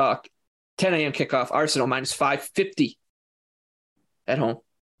 We'll talk 10 a.m. kickoff. Arsenal minus 550 at home,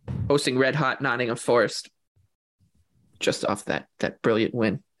 hosting red hot Nottingham Forest. Just off that brilliant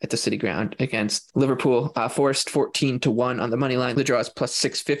win at the City Ground against Liverpool. Forest 14-1 on the money line. The draw is plus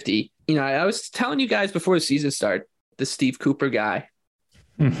 650. You know, I was telling you guys before the season started, the Steve Cooper guy,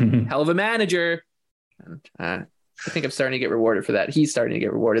 hell of a manager. I think I'm starting to get rewarded for that. He's starting to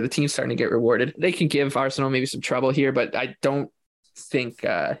get rewarded. The team's starting to get rewarded. They can give Arsenal maybe some trouble here, but I don't think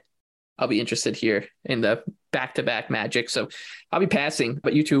I'll be interested here in the back-to-back magic. So I'll be passing,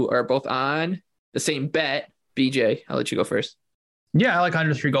 but you two are both on the same bet. BJ, I'll let you go first. Yeah, I like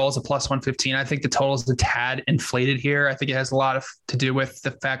under 3 goals, a plus 115. I think the total is a tad inflated here. I think it has a lot to do with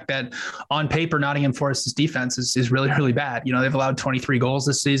the fact that on paper, Nottingham Forest's defense is really, really bad. You know, they've allowed 23 goals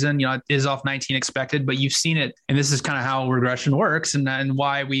this season. You know, it is off 19 expected, but you've seen it. And this is kind of how regression works. And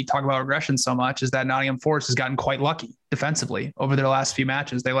why we talk about regression so much is that Nottingham Forest has gotten quite lucky defensively over their last few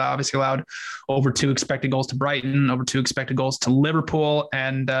matches. They obviously allowed over 2 expected goals to Brighton, over 2 expected goals to Liverpool,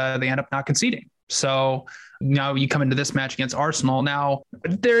 and they end up not conceding. So now you come into this match against Arsenal. Now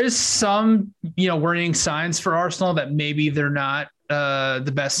there is some, worrying signs for Arsenal that maybe they're not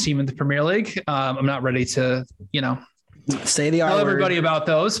the best team in the Premier League. I'm not ready to, say the tell everybody about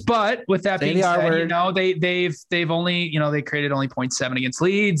those. But with that being said, they've only, they created only 0.7 against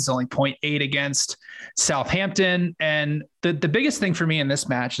Leeds, only 0.8 against Southampton. And the biggest thing for me in this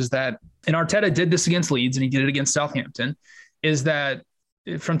match is that, and Arteta did this against Leeds and he did it against Southampton, is that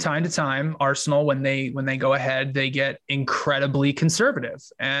from time to time, Arsenal, when they go ahead, they get incredibly conservative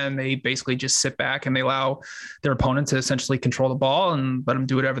and they basically just sit back and they allow their opponent to essentially control the ball and let them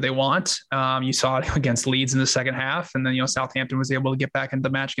do whatever they want. You saw it against Leeds in the second half, and then Southampton was able to get back into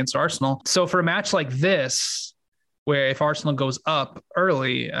the match against Arsenal. So for a match like this, where if Arsenal goes up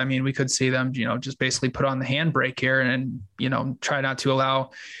early, I mean, we could see them, just basically put on the handbrake here and try not to allow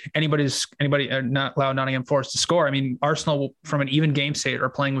anybody not allow Nottingham Forest to score. I mean, Arsenal from an even game state are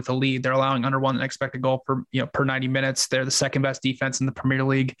playing with a lead. They're allowing under 1 expected goal per 90 minutes. They're the second best defense in the Premier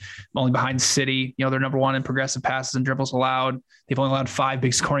League, only behind City. They're number 1 in progressive passes and dribbles allowed. They've only allowed 5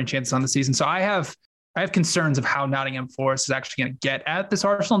 big scoring chances on the season. So I have concerns of how Nottingham Forest is actually going to get at this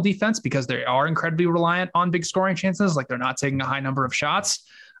Arsenal defense, because they are incredibly reliant on big scoring chances. Like, they're not taking a high number of shots.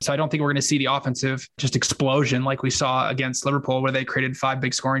 So I don't think we're going to see the offensive just explosion like we saw against Liverpool, where they created 4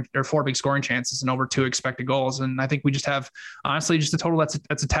 big scoring chances and over 2 expected goals. And I think we just have, honestly, just a total that's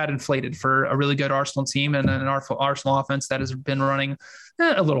a tad inflated for a really good Arsenal team and an Arsenal offense that has been running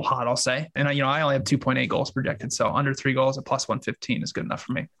a little hot, I'll say. And I only have 2.8 goals projected, so under 3 goals at plus 115 is good enough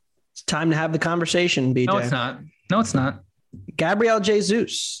for me. It's time to have the conversation, BJ. No, it's not. Gabriel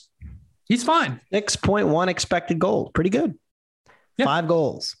Jesus. He's fine. 6.1 expected goal. Pretty good. Yeah. 5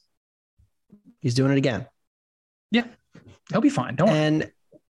 goals. He's doing it again. Yeah. He'll be fine. Don't worry. And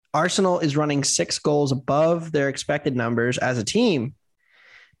Arsenal is running 6 goals above their expected numbers as a team,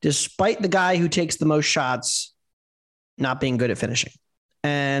 despite the guy who takes the most shots not being good at finishing.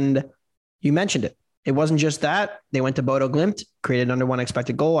 And you mentioned it. It wasn't just that. They went to Bodo Glimt, created under 1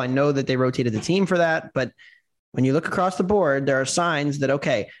 expected goal. I know that they rotated the team for that, but when you look across the board, there are signs that,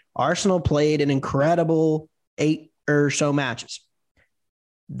 okay, Arsenal played an incredible 8 or so matches.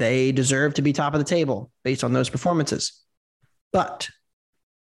 They deserve to be top of the table based on those performances. But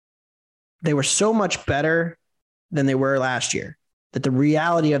they were so much better than they were last year that the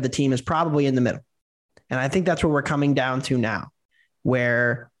reality of the team is probably in the middle. And I think that's where we're coming down to now,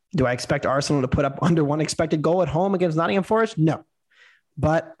 where do I expect Arsenal to put up under 1 expected goal at home against Nottingham Forest? No.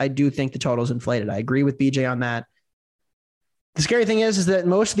 But I do think the total's inflated. I agree with BJ on that. The scary thing is that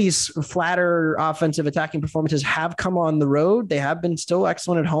most of these flatter offensive attacking performances have come on the road. They have been still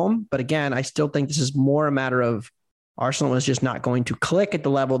excellent at home. But again, I still think this is more a matter of Arsenal is just not going to click at the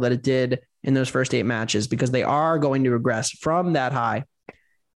level that it did in those first 8 matches because they are going to regress from that high.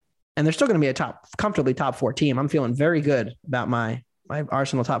 And they're still going to be a comfortably top 4 team. I'm feeling very good about my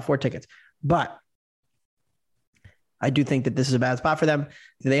Arsenal top 4 tickets. But I do think that this is a bad spot for them.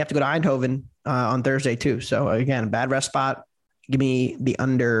 They have to go to Eindhoven on Thursday too. So again, bad rest spot. Give me the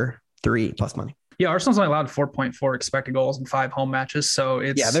under 3 plus money. Yeah, Arsenal's only allowed 4.4 expected goals in 5 home matches. So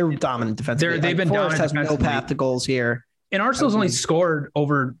they're dominant defensively. They've been Forest dominant. Has no path to goals here. And Arsenal's only scored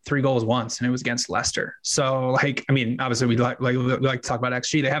over 3 goals once, and it was against Leicester. So, obviously we like to talk about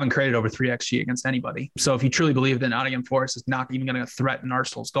XG. They haven't created over 3 XG against anybody. So if you truly believe that Nottingham Forest is not even going to threaten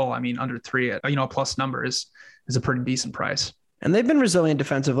Arsenal's goal, under 3 at a plus number is a pretty decent price. And they've been resilient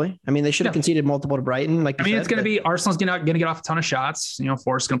defensively. They should have conceded multiple to Brighton. It's going to be Arsenal's going to get off a ton of shots.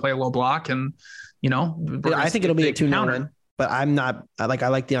 Forest going to play a low block, and I think it'll be a 2-0 win. But I'm not I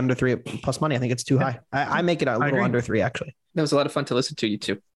like the under 3 plus money. I think it's too high. I make it a little under 3 actually. That was a lot of fun to listen to you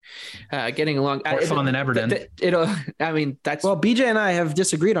two. Getting along more fun than Everton. That's BJ and I have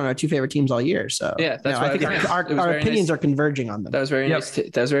disagreed on our 2 favorite teams all year. So yeah, that's I think our opinions are converging on them. That was very nice.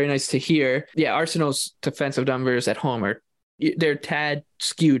 That was very nice to hear. Yeah, Arsenal's defensive numbers at home they're tad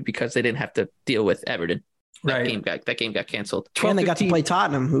skewed because they didn't have to deal with Everton. That game got canceled. And they got to play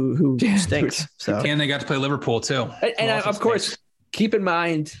Tottenham, who stinks. So and they got to play Liverpool too. And of course, keep in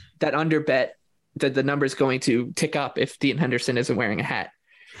mind that under bet that the number is going to tick up if Dean Henderson isn't wearing a hat.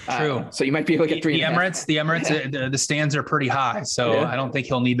 True. So you might be able to get 3. The Emirates, the stands are pretty high, so I don't think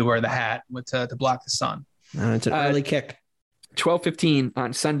he'll need to wear the hat to block the sun. It's an early kick. 12:15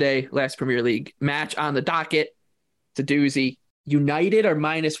 on Sunday, last Premier League match on the docket. It's a doozy. United are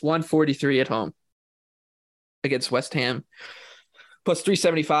minus 143 at home against West Ham. Plus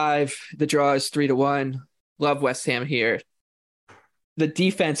 375. The draw is 3-1. Love West Ham here. The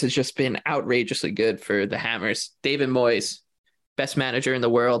defense has just been outrageously good for the Hammers. David Moyes, best manager in the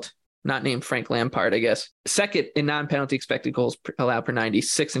world, not named Frank Lampard, I guess. Second in non-penalty expected goals allowed per 90,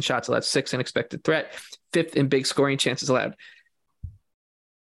 6 in shots allowed, 6 in expected threat, 5th in big scoring chances allowed.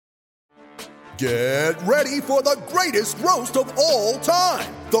 Get ready for the greatest roast of all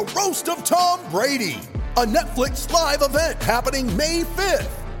time, the Roast of Tom Brady, a Netflix live event happening May 5th.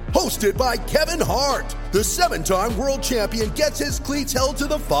 Hosted by Kevin Hart, the 7-time world champion gets his cleats held to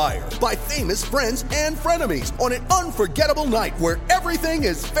the fire by famous friends and frenemies on an unforgettable night where everything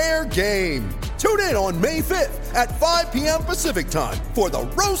is fair game. Tune in on May 5th at 5 p.m. Pacific time for the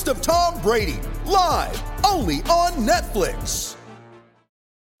Roast of Tom Brady, live only on Netflix.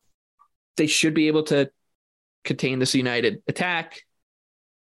 They should be able to contain this United attack.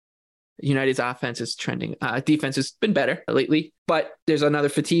 United's offense is trending. Defense has been better lately, but there's another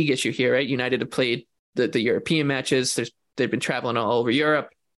fatigue issue here, right? United have played the European matches. They've been traveling all over Europe.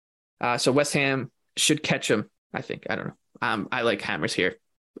 So West Ham should catch them, I think. I don't know. I like Hammers here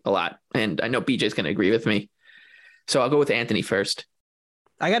a lot, and I know BJ's going to agree with me. So I'll go with Anthony first.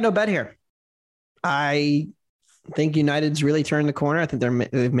 I got no bet here. I think United's really turned the corner. I think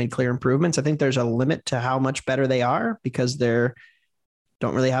they've made clear improvements. I think there's a limit to how much better they are because they're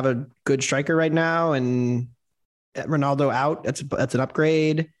don't really have a good striker right now. And Ronaldo out. That's an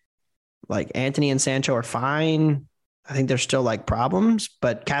upgrade. Like Anthony and Sancho are fine. I think there's still problems,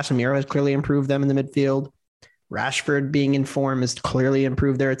 but Casemiro has clearly improved them in the midfield. Rashford being in form has clearly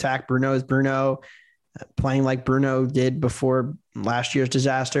improved their attack. Bruno is Bruno, playing like Bruno did before last year's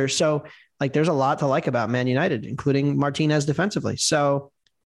disaster. So there's a lot to like about Man United, including Martinez defensively. So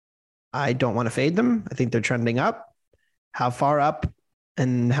I don't want to fade them. I think they're trending up. How far up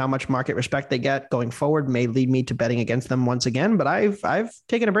and how much market respect they get going forward may lead me to betting against them once again. But I've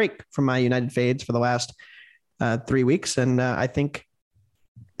taken a break from my United fades for the last 3 weeks, and I think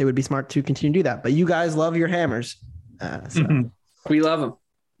it would be smart to continue to do that. But you guys love your Hammers. We love them.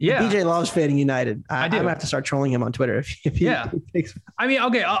 Yeah. BJ loves fading United. I'm going to have to start trolling him on Twitter. If he takes... I mean,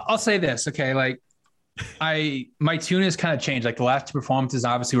 okay, I'll say this. Okay. Like my tune has kind of changed. Like the last two performances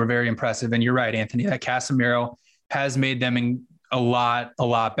obviously were very impressive. And you're right, Anthony, that Casemiro has made them a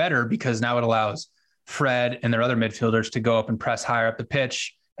lot better because now it allows Fred and their other midfielders to go up and press higher up the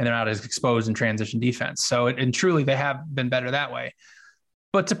pitch, and they're not as exposed in transition defense. So and truly they have been better that way.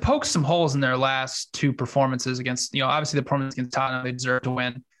 But to poke some holes in their last two performances against, obviously the performance against Tottenham, they deserve to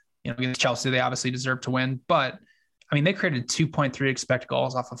win. Against Chelsea, they obviously deserve to win. But I mean, they created 2.3 expected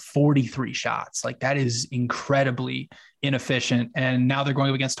goals off of 43 shots. Like that is incredibly inefficient. And now they're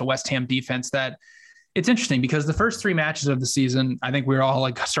going up against a West Ham defense that it's interesting because the first three matches of the season, I think we were all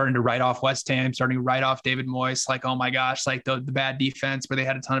like starting to write off West Ham, starting to write off David Moyes. Like, oh my gosh, like the bad defense where they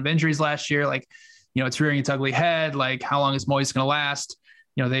had a ton of injuries last year. Like, it's rearing its ugly head. Like how long is Moyes going to last?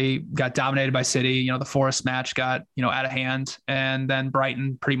 They got dominated by City. The Forest match got, out of hand. And then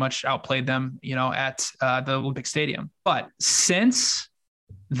Brighton pretty much outplayed them, at the Olympic Stadium. But since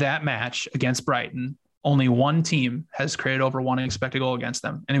that match against Brighton, only one team has created over one expected goal against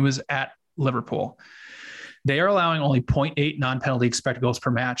them. And it was at Liverpool. They are allowing only 0.8 non-penalty expected goals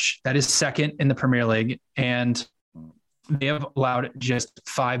per match. That is second in the Premier League. And they have allowed just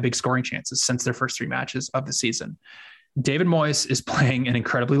 5 big scoring chances since their first 3 matches of the season. David Moyes is playing an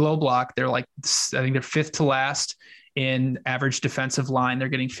incredibly low block. They're I think they're 5th to last in average defensive line. They're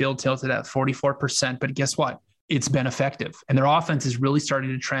getting field tilted at 44%, but guess what? It's been effective. And their offense is really starting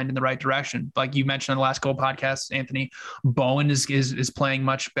to trend in the right direction. Like you mentioned on the last couple podcasts, Anthony, Bowen is playing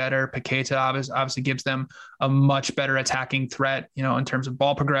much better. Paqueta obviously gives them a much better attacking threat, in terms of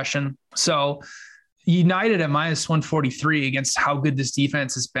ball progression. So United at minus 143 against how good this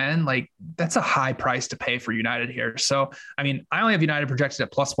defense has been, like that's a high price to pay for United here. So, I mean, I only have United projected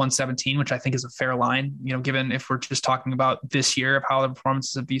at plus 117, which I think is a fair line, given if we're just talking about this year of how the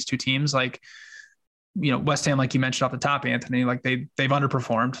performances of these two teams, like, West Ham, like you mentioned off the top, Anthony, like they've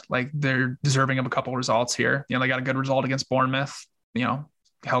underperformed, like they're deserving of a couple results here. They got a good result against Bournemouth,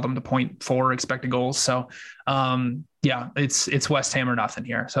 held them to 0.4 expected goals. So, it's West Ham or nothing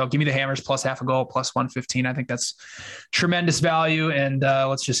here. So give me the Hammers plus half a goal, plus 115. I think that's tremendous value. And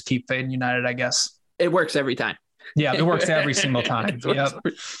let's just keep fading United, I guess. It works every time. Yeah, it works every single time. Yep.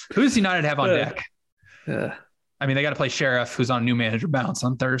 Who does United have on deck? I mean, they got to play Sheriff, who's on new manager bounce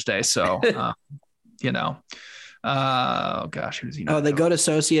on Thursday. So, oh gosh, who's he? They go to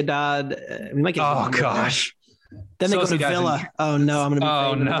Sociedad. We might get gosh. Then they go to Villa. Oh no, I'm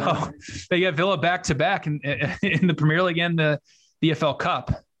gonna be. No, they get Villa back to back in the Premier League and the EFL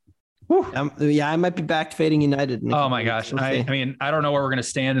Cup. I might be back fading United. Oh my gosh, I mean, I don't know where we're gonna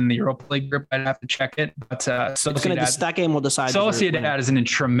stand in the Europa League group. I'd have to check it, but that game will decide. Sociedad is in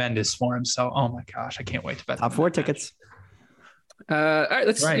tremendous form, so oh my gosh, I can't wait to bet. Top 4 tickets. All right,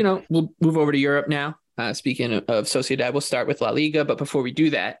 let's we'll move over to Europe now. Speaking of Sociedad, we'll start with La Liga, but before we do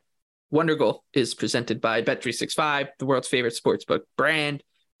that, Wondergoal is presented by Bet365, the world's favorite sportsbook brand.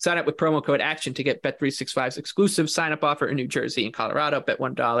 Sign up with promo code ACTION to get Bet365's exclusive sign-up offer in New Jersey and Colorado. Bet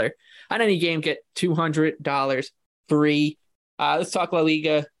 $1 on any game, get $200 free. Let's talk La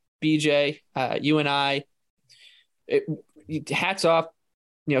Liga. BJ, you and I, hats off.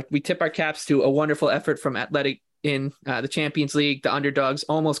 We tip our caps to a wonderful effort from Athletic in the Champions League. The underdogs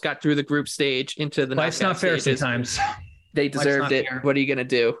almost got through the group stage into the life's not fair sometimes. They deserved it. What are you going to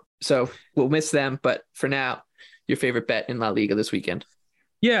do? So we'll miss them. But for now, your favorite bet in La Liga this weekend.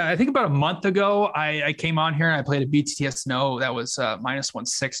 Yeah, I think about a month ago, I came on here and I played a BTS No that was minus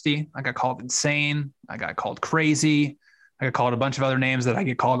 160. I got called insane. I got called crazy. I got called a bunch of other names that I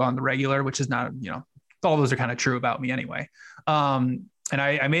get called on the regular, which is not, all those are kind of true about me anyway. And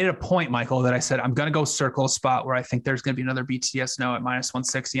I made it a point, Michael, that I said, I'm going to go circle a spot where I think there's going to be another BTS No at minus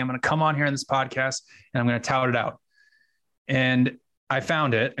 160. I'm going to come on here in this podcast and I'm going to tout it out. And I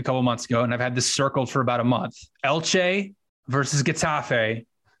found it a couple months ago and I've had this circled for about a month. Elche versus Getafe,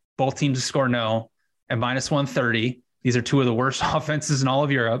 both teams to score no at minus 130. These are two of the worst offenses in all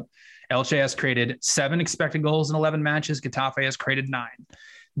of Europe. Elche has created 7 expected goals in 11 matches. Getafe has created 9.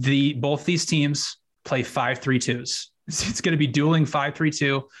 Both these teams play 5-3-2s. It's going to be dueling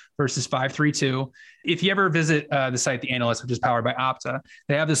 5-3-2 versus 5-3-2. If you ever visit the site, The Analyst, which is powered by Opta,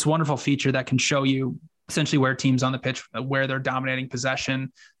 they have this wonderful feature that can show you essentially where teams on the pitch, where they're dominating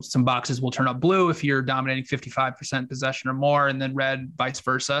possession. Some boxes will turn up blue if you're dominating 55% possession or more, and then red, vice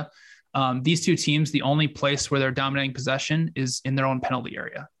versa. These two teams, the only place where they're dominating possession is in their own penalty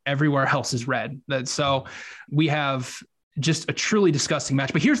area. Everywhere else is red. So we have just a truly disgusting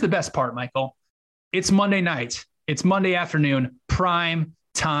match. But here's the best part, Michael. It's Monday night. It's Monday afternoon, prime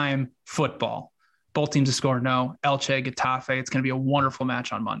time football. Both teams to score, no. Elche, Getafe. It's going to be a wonderful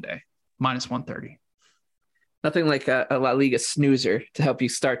match on Monday. -130. Nothing like a La Liga snoozer to help you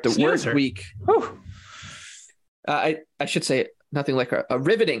start the work week. I should say nothing like a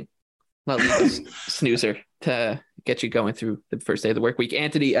riveting La Liga snoozer to get you going through the first day of the work week.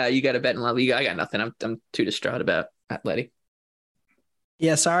 Anthony, you got a bet in La Liga? I got nothing. I'm too distraught about Atleti.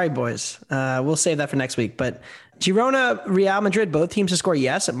 Yeah, sorry, boys. We'll save that for next week. But Girona, Real Madrid, both teams to score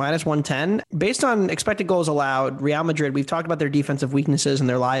yes at -110. Based on expected goals allowed, Real Madrid, we've talked about their defensive weaknesses and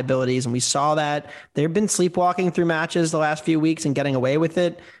their liabilities, and we saw that they've been sleepwalking through matches the last few weeks and getting away with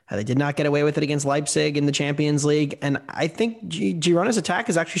it. They did not get away with it against Leipzig in the Champions League. And I think Girona's attack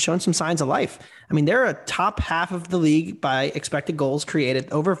has actually shown some signs of life. I mean, they're a top half of the league by expected goals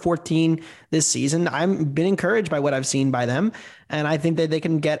created, over 14 this season. I've been encouraged by what I've seen by them. And I think that they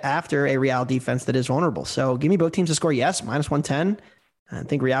can get after a Real defense that is vulnerable. So give me both teams to score yes, -110. I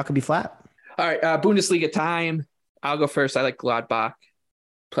think Real could be flat. All right, Bundesliga time. I'll go first. I like Gladbach,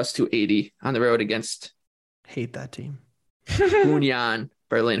 +280 on the road against... Hate that team. Union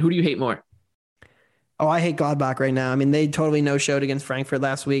Berlin. Who do you hate more? Oh, I hate Gladbach right now. I mean, they totally no-showed against Frankfurt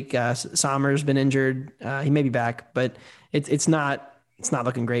last week. Sommer's been injured. He may be back, but it's not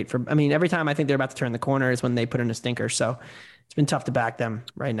looking great for... I mean, every time I think they're about to turn the corner is when they put in a stinker. So it's been tough to back them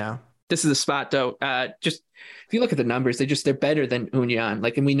right now. This is a spot, though. Just if you look at the numbers, they're better than Union.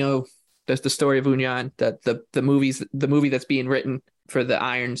 Like, and we know there's the story of Union, the movie that's being written for the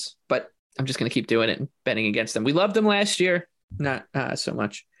Irons. But I'm just going to keep doing it and betting against them. We loved them last year, not so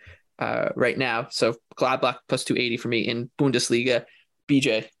much right now. So Gladbach +280 for me in Bundesliga.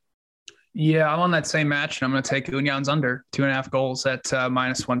 BJ. Yeah, I'm on that same match, and I'm going to take Union's under 2.5 goals at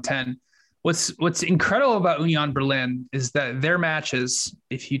 -110. What's incredible about Union Berlin is that their matches,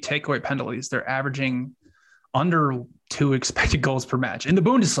 if you take away penalties, they're averaging under 2 expected goals per match in the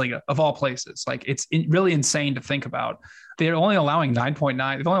Bundesliga of all places. Like, it's really insane to think about. They're only allowing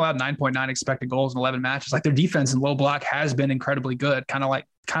 9.9. They've only allowed 9.9 expected goals in 11 matches. Like, their defense in low block has been incredibly good, kind of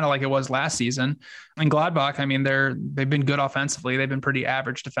like it was last season. And Gladbach, I mean, they've been good offensively. They've been pretty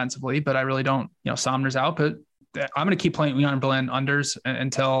average defensively, but I really don't, Sommer's out, but I'm going to keep playing Union Berlin unders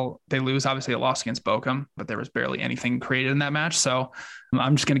until they lose. Obviously, it lost against Bochum, but there was barely anything created in that match. So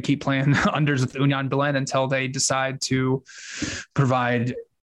I'm just going to keep playing unders with Union Berlin until they decide to provide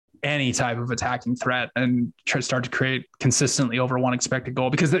any type of attacking threat and start to create consistently over 1 expected goal.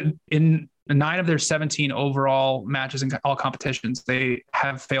 Because in 9 of their 17 overall matches in all competitions, they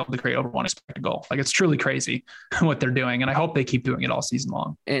have failed to create over 1 expected goal. Like, it's truly crazy what they're doing. And I hope they keep doing it all season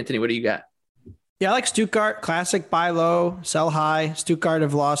long. Anthony, what do you got? Yeah, I like Stuttgart. Classic buy low, sell high. Stuttgart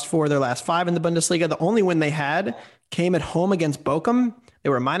have lost 4 of their last 5 in the Bundesliga. The only win they had came at home against Bochum.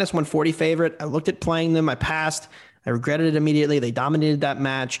 They were a -140 favorite. I looked at playing them. I passed. I regretted it immediately. They dominated that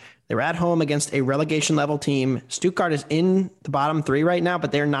match. They were at home against a relegation level team. Stuttgart is in the bottom 3 right now,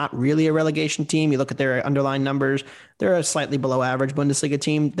 but they're not really a relegation team. You look at their underlying numbers, they're a slightly below average Bundesliga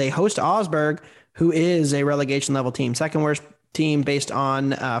team. They host Augsburg, who is a relegation level team. Second worst team based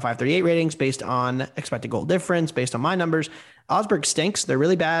on 538 ratings, based on expected goal difference, based on my numbers. Augsburg stinks. They're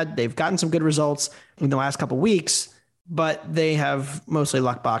really bad. They've gotten some good results in the last couple of weeks, but they have mostly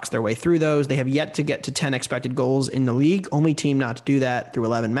luck boxed their way through those. They have yet to get to 10 expected goals in the league. Only team not to do that through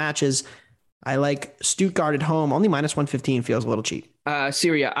 11 matches. I like Stuttgart at home. Only -115 feels a little cheap.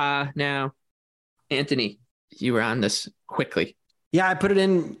 Serie A now. Anthony, you were on this quickly. Yeah, I put it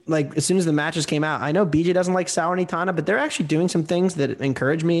in like as soon as the matches came out. I know BJ doesn't like Salernitana, but they're actually doing some things that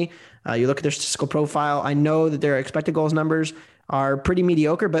encourage me. You look at their statistical profile. I know that their expected goals numbers are pretty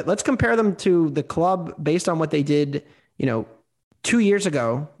mediocre, but let's compare them to the club based on what they did, 2 years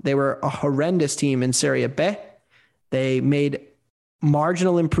ago. They were a horrendous team in Serie B. They made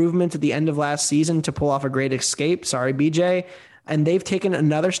marginal improvements at the end of last season to pull off a great escape. Sorry, BJ. And they've taken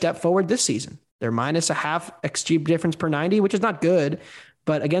another step forward this season. They're -0.5 XG difference per 90, which is not good.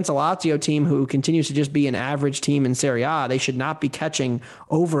 But against a Lazio team who continues to just be an average team in Serie A, they should not be catching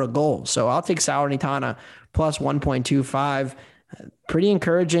over a goal. So I'll take Salernitana +1.25. Pretty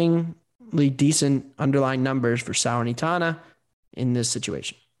encouragingly decent underlying numbers for Salernitana in this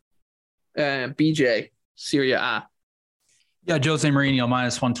situation. BJ, Serie A. Yeah, Jose Mourinho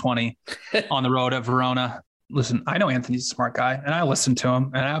 -120 on the road at Verona. Listen, I know Anthony's a smart guy, and I listened to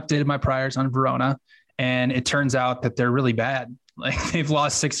him, and I updated my priors on Verona, and it turns out that they're really bad. Like, they've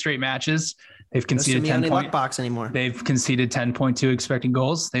lost 6 straight matches. They've conceded 10 luck box anymore. They've conceded 10.2 expected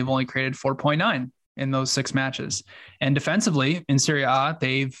goals. They've only created 4.9 in those 6 matches. And defensively in Serie A,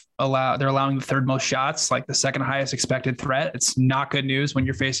 they're allowing the 3rd most shots, like the 2nd highest expected threat. It's not good news when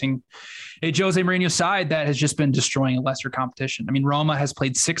you're facing a Jose Mourinho side that has just been destroying a lesser competition. I mean, Roma has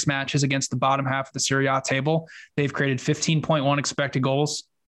played 6 matches against the bottom half of the Serie A table. They've created 15.1 expected goals,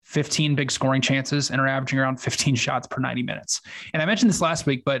 15 big scoring chances, and are averaging around 15 shots per 90 minutes. And I mentioned this last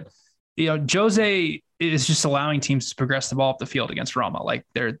week, but Jose is just allowing teams to progress the ball up the field against Roma. Like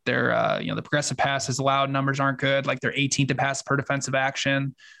the progressive passes allowed numbers aren't good. Like they're 18th to pass per defensive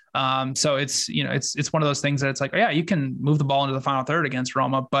action. So it's one of those things that it's like, oh yeah, you can move the ball into the final third against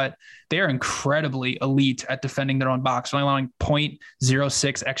Roma, but they are incredibly elite at defending their own box. They're only allowing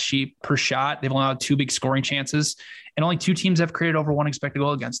 0.06 XG per shot. They've allowed 2 big scoring chances, and only 2 teams have created over 1 expected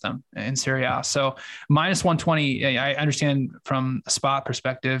goal against them in Serie A. So minus 120, I understand from a spot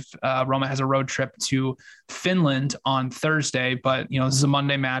perspective, Roma has a road trip to Finland on Thursday, but this is a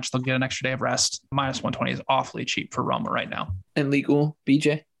Monday match. They'll get an extra day of rest. Minus 120 is awfully cheap for Roma right now. And legal,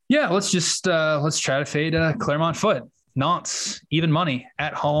 BJ? Yeah, let's try to fade Clermont Foot. Nantes, even money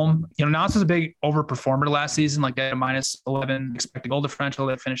at home. Nantes was a big overperformer last season. Like they had a minus 11 expected goal differential.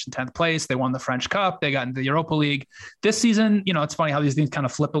 They finished in 10th place. They won the French Cup. They got into the Europa League. This season, it's funny how these things kind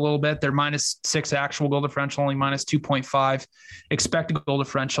of flip a little bit. They're minus 6 actual goal differential, only minus 2.5 expected goal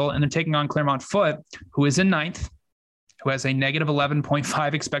differential. And they're taking on Clermont Foot, who is in 9th, who has a negative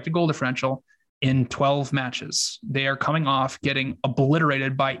 11.5 expected goal differential in 12 matches. They are coming off getting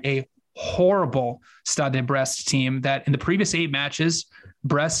obliterated by a horrible Stade Brest team that in the previous 8 matches,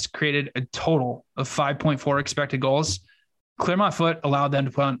 Brest created a total of 5.4 expected goals. Clermont Foot allowed them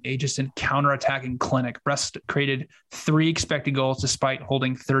to put on a counter-attacking clinic. Brest created 3 expected goals despite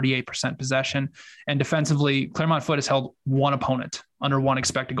holding 38% possession. And defensively, Clermont Foot has held 1 opponent under 1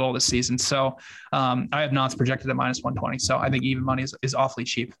 expected goal this season. So I have Nantes projected at minus 120. So I think even money is awfully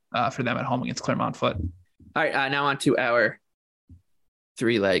cheap for them at home against Clermont Foot. All right, now on to our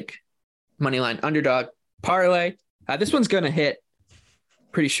 3-leg moneyline underdog parlay. This one's going to hit.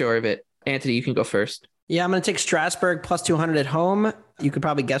 Pretty sure of it. Anthony, you can go first. Yeah, I'm going to take Strasbourg plus 200 at home. You could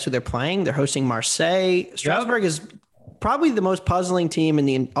probably guess who they're playing. They're hosting Marseille. Strasbourg is probably the most puzzling team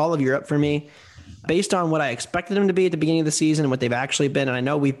in all of Europe for me, based on what I expected them to be at the beginning of the season and what they've actually been. And I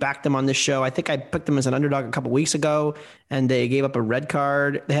know we've backed them on this show. I think I picked them as an underdog a couple weeks ago, and they gave up a red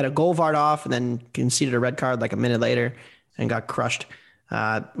card. They had a goal VAR'd off and then conceded a red card like a minute later and got crushed,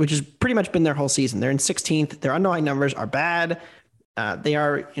 which has pretty much been their whole season. They're in 16th. Their underlying numbers are bad. They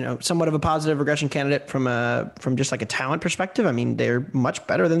are, somewhat of a positive regression candidate from just like a talent perspective. I mean, they're much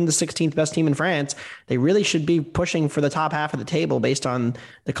better than the 16th best team in France. They really should be pushing for the top half of the table based on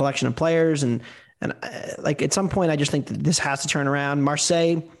the collection of players. And like at some point, I just think that this has to turn around.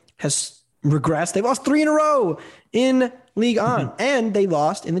 Marseille has regressed. They lost 3 in a row in Ligue 1, and they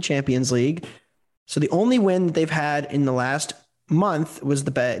lost in the Champions League. So the only win that they've had in the last month was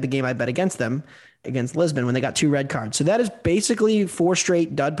the game I bet against them, against Lisbon, when they got 2 red cards. So that is basically 4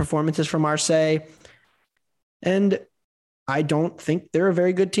 straight dud performances from Marseille. And I don't think they're a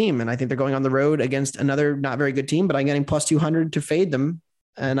very good team. And I think they're going on the road against another not very good team, but I'm getting plus 200 to fade them.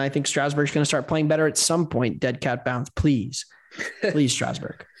 And I think Strasbourg's going to start playing better at some point. Dead cat bounce, please. Please,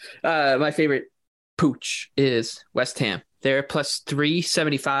 Strasbourg. My favorite pooch is West Ham. They're plus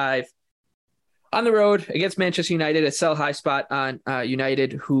 375 on the road against Manchester United. A sell high spot on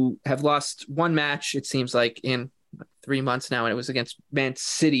United, who have lost 1 match, it seems like, in 3 months now, and it was against Man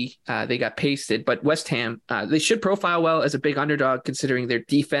City. They got pasted, but West Ham, they should profile well as a big underdog considering their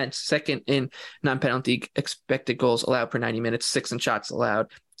defense, 2nd in non-penalty expected goals allowed per 90 minutes, 6th in shots allowed,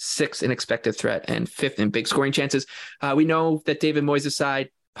 6th in expected threat, and 5th in big scoring chances. We know that David Moyes' side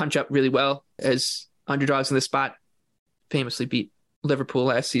punch up really well as underdogs in this spot, famously beat Liverpool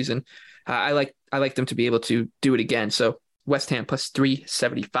last season. I like them to be able to do it again. So West Ham plus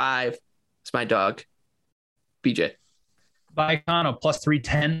 375. It's my dog. BJ. Vallecano plus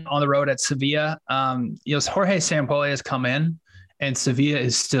 310 on the road at Sevilla. Jorge Sampaoli has come in, and Sevilla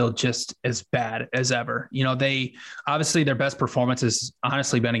is still just as bad as ever. They obviously their best performance has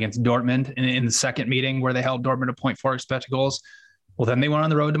honestly been against Dortmund in the second meeting where they held Dortmund to 0.4 expected goals. Well, then they went on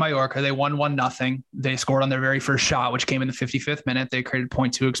the road to Mallorca. They won 1-0. They scored on their very first shot, which came in the 55th minute. They created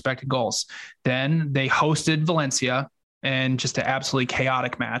 0.2 expected goals. Then they hosted Valencia and just an absolutely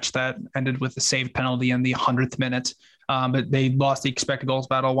chaotic match that ended with a saved penalty in the 100th minute. But they lost the expected goals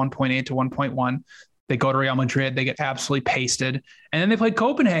battle 1.8 to 1.1. They go to Real Madrid. They get absolutely pasted. And then they played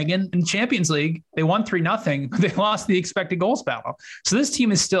Copenhagen in the Champions League. They won 3-0. They lost the expected goals battle. So this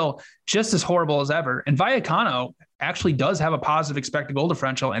team is still just as horrible as ever. And Vallecano actually does have a positive expected goal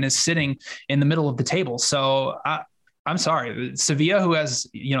differential and is sitting in the middle of the table. So I'm sorry, Sevilla, who has,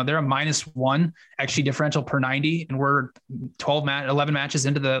 they're a -1 XG differential per 90, and we're 11 matches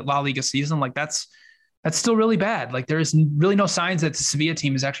into the La Liga season. Like that's still really bad. Like there's really no signs that the Sevilla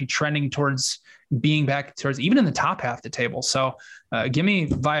team is actually trending towards being back towards even in the top half of the table. So give me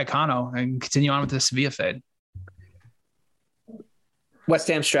Vallecano and continue on with the Sevilla fade. West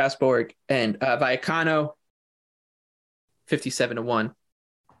Ham, Strasbourg, and Vallecano, 57-1.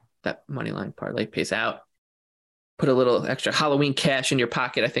 That money line parlay pays out. Put a little extra Halloween cash in your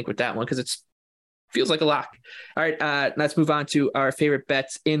pocket, I think, with that one, because it feels like a lock. All right, let's move on to our favorite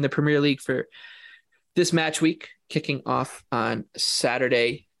bets in the Premier League for this match week, kicking off on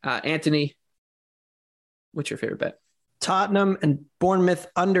Saturday. Anthony, what's your favorite bet? Tottenham and Bournemouth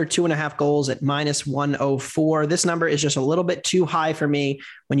under 2.5 goals at -104. This number is just a little bit too high for me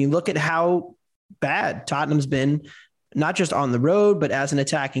when you look at how bad Tottenham's been, not just on the road, but as an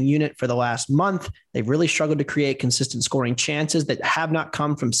attacking unit for the last month. They've really struggled to create consistent scoring chances that have not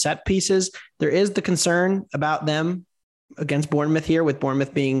come from set pieces. There is the concern about them against Bournemouth here, with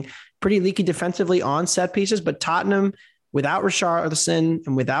Bournemouth being pretty leaky defensively on set pieces, but Tottenham, without Richarlison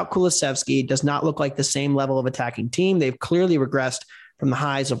and without Kulusevski, does not look like the same level of attacking team. They've clearly regressed from the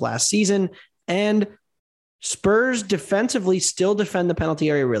highs of last season, and Spurs defensively still defend the penalty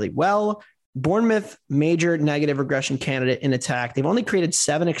area really well. Bournemouth, major negative regression candidate in attack. They've only created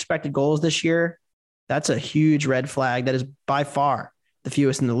 7 expected goals this year. That's a huge red flag. That is by far the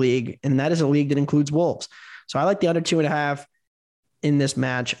fewest in the league, and that is a league that includes Wolves. So I like the under 2.5 in this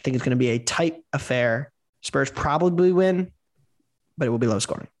match. I think it's going to be a tight affair. Spurs probably win, but it will be low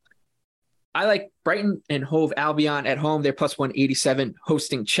scoring. I like Brighton and Hove Albion at home. They're +187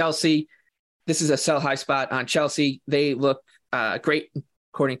 hosting Chelsea. This is a sell high spot on Chelsea. They look great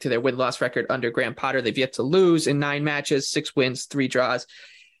according to their win-loss record under Graham Potter. They've yet to lose in 9 matches, 6 wins, 3 draws.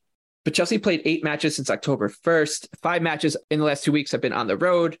 But Chelsea played 8 matches since October 1st. 5 matches in the last 2 weeks have been on the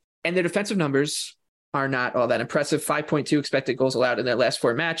road, and their defensive numbers are not all that impressive. 5.2 expected goals allowed in their last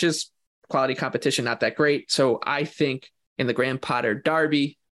 4 matches. Quality competition, not that great. So I think in the Graham Potter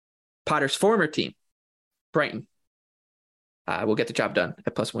derby, Potter's former team, Brighton, will get the job done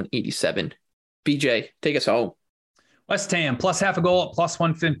at +187. BJ, take us home. West Ham +0.5 goal at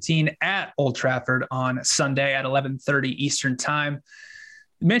 +115 at Old Trafford on Sunday at 11:30 Eastern time.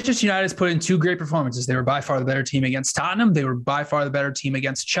 Manchester United has put in 2 great performances. They were by far the better team against Tottenham. They were by far the better team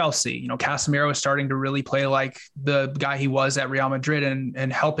against Chelsea. Casemiro is starting to really play like the guy he was at Real Madrid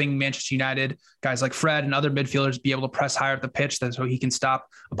and helping Manchester United, guys like Fred and other midfielders, be able to press higher up the pitch so he can stop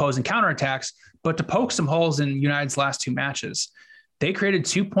opposing counterattacks, but to poke some holes in United's last 2 matches. They created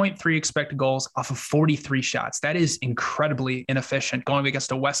 2.3 expected goals off of 43 shots. That is incredibly inefficient going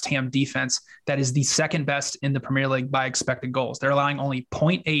against a West Ham defense that is the second best in the Premier League by expected goals. They're allowing only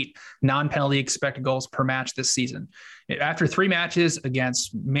 0.8 non-penalty expected goals per match this season. After 3 matches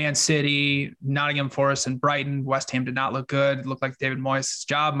against Man City, Nottingham Forest, and Brighton, West Ham did not look good. It looked like David Moyes'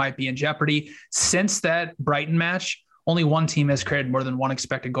 job might be in jeopardy. Since that Brighton match, only 1 team has created more than 1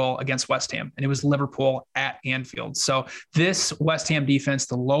 expected goal against West Ham, and it was Liverpool at Anfield. So this West Ham defense,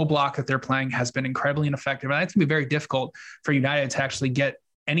 the low block that they're playing, has been incredibly ineffective. And I think it's going to be very difficult for United to actually get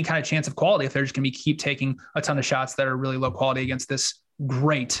any kind of chance of quality if they're just going to keep taking a ton of shots that are really low quality against this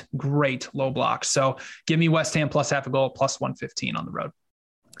great low block. So give me West Ham +0.5 goal, +115 on the road.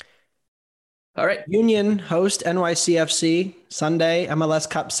 All right. Union host NYCFC Sunday, MLS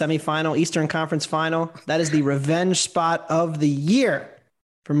Cup semifinal, Eastern Conference final. That is the revenge spot of the year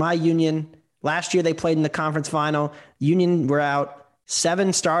for my Union. Last year they played in the conference final. Union were out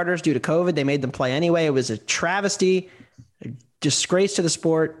 7 starters due to COVID. They made them play anyway. It was a travesty, a disgrace to the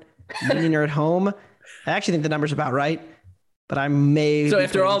sport. Union are at home. I actually think the number's about right. But I may. So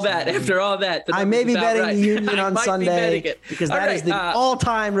after all that, I may be betting the Union on Sunday because that is the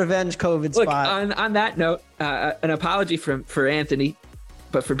all-time revenge COVID spot. On that note, an apology for Anthony,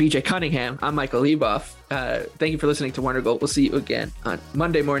 but for BJ Cunningham, I'm Michael Leboff. Thank you for listening to Warner Gold. We'll see you again on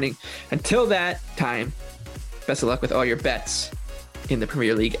Monday morning. Until that time, best of luck with all your bets in the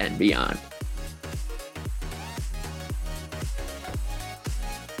Premier League and beyond.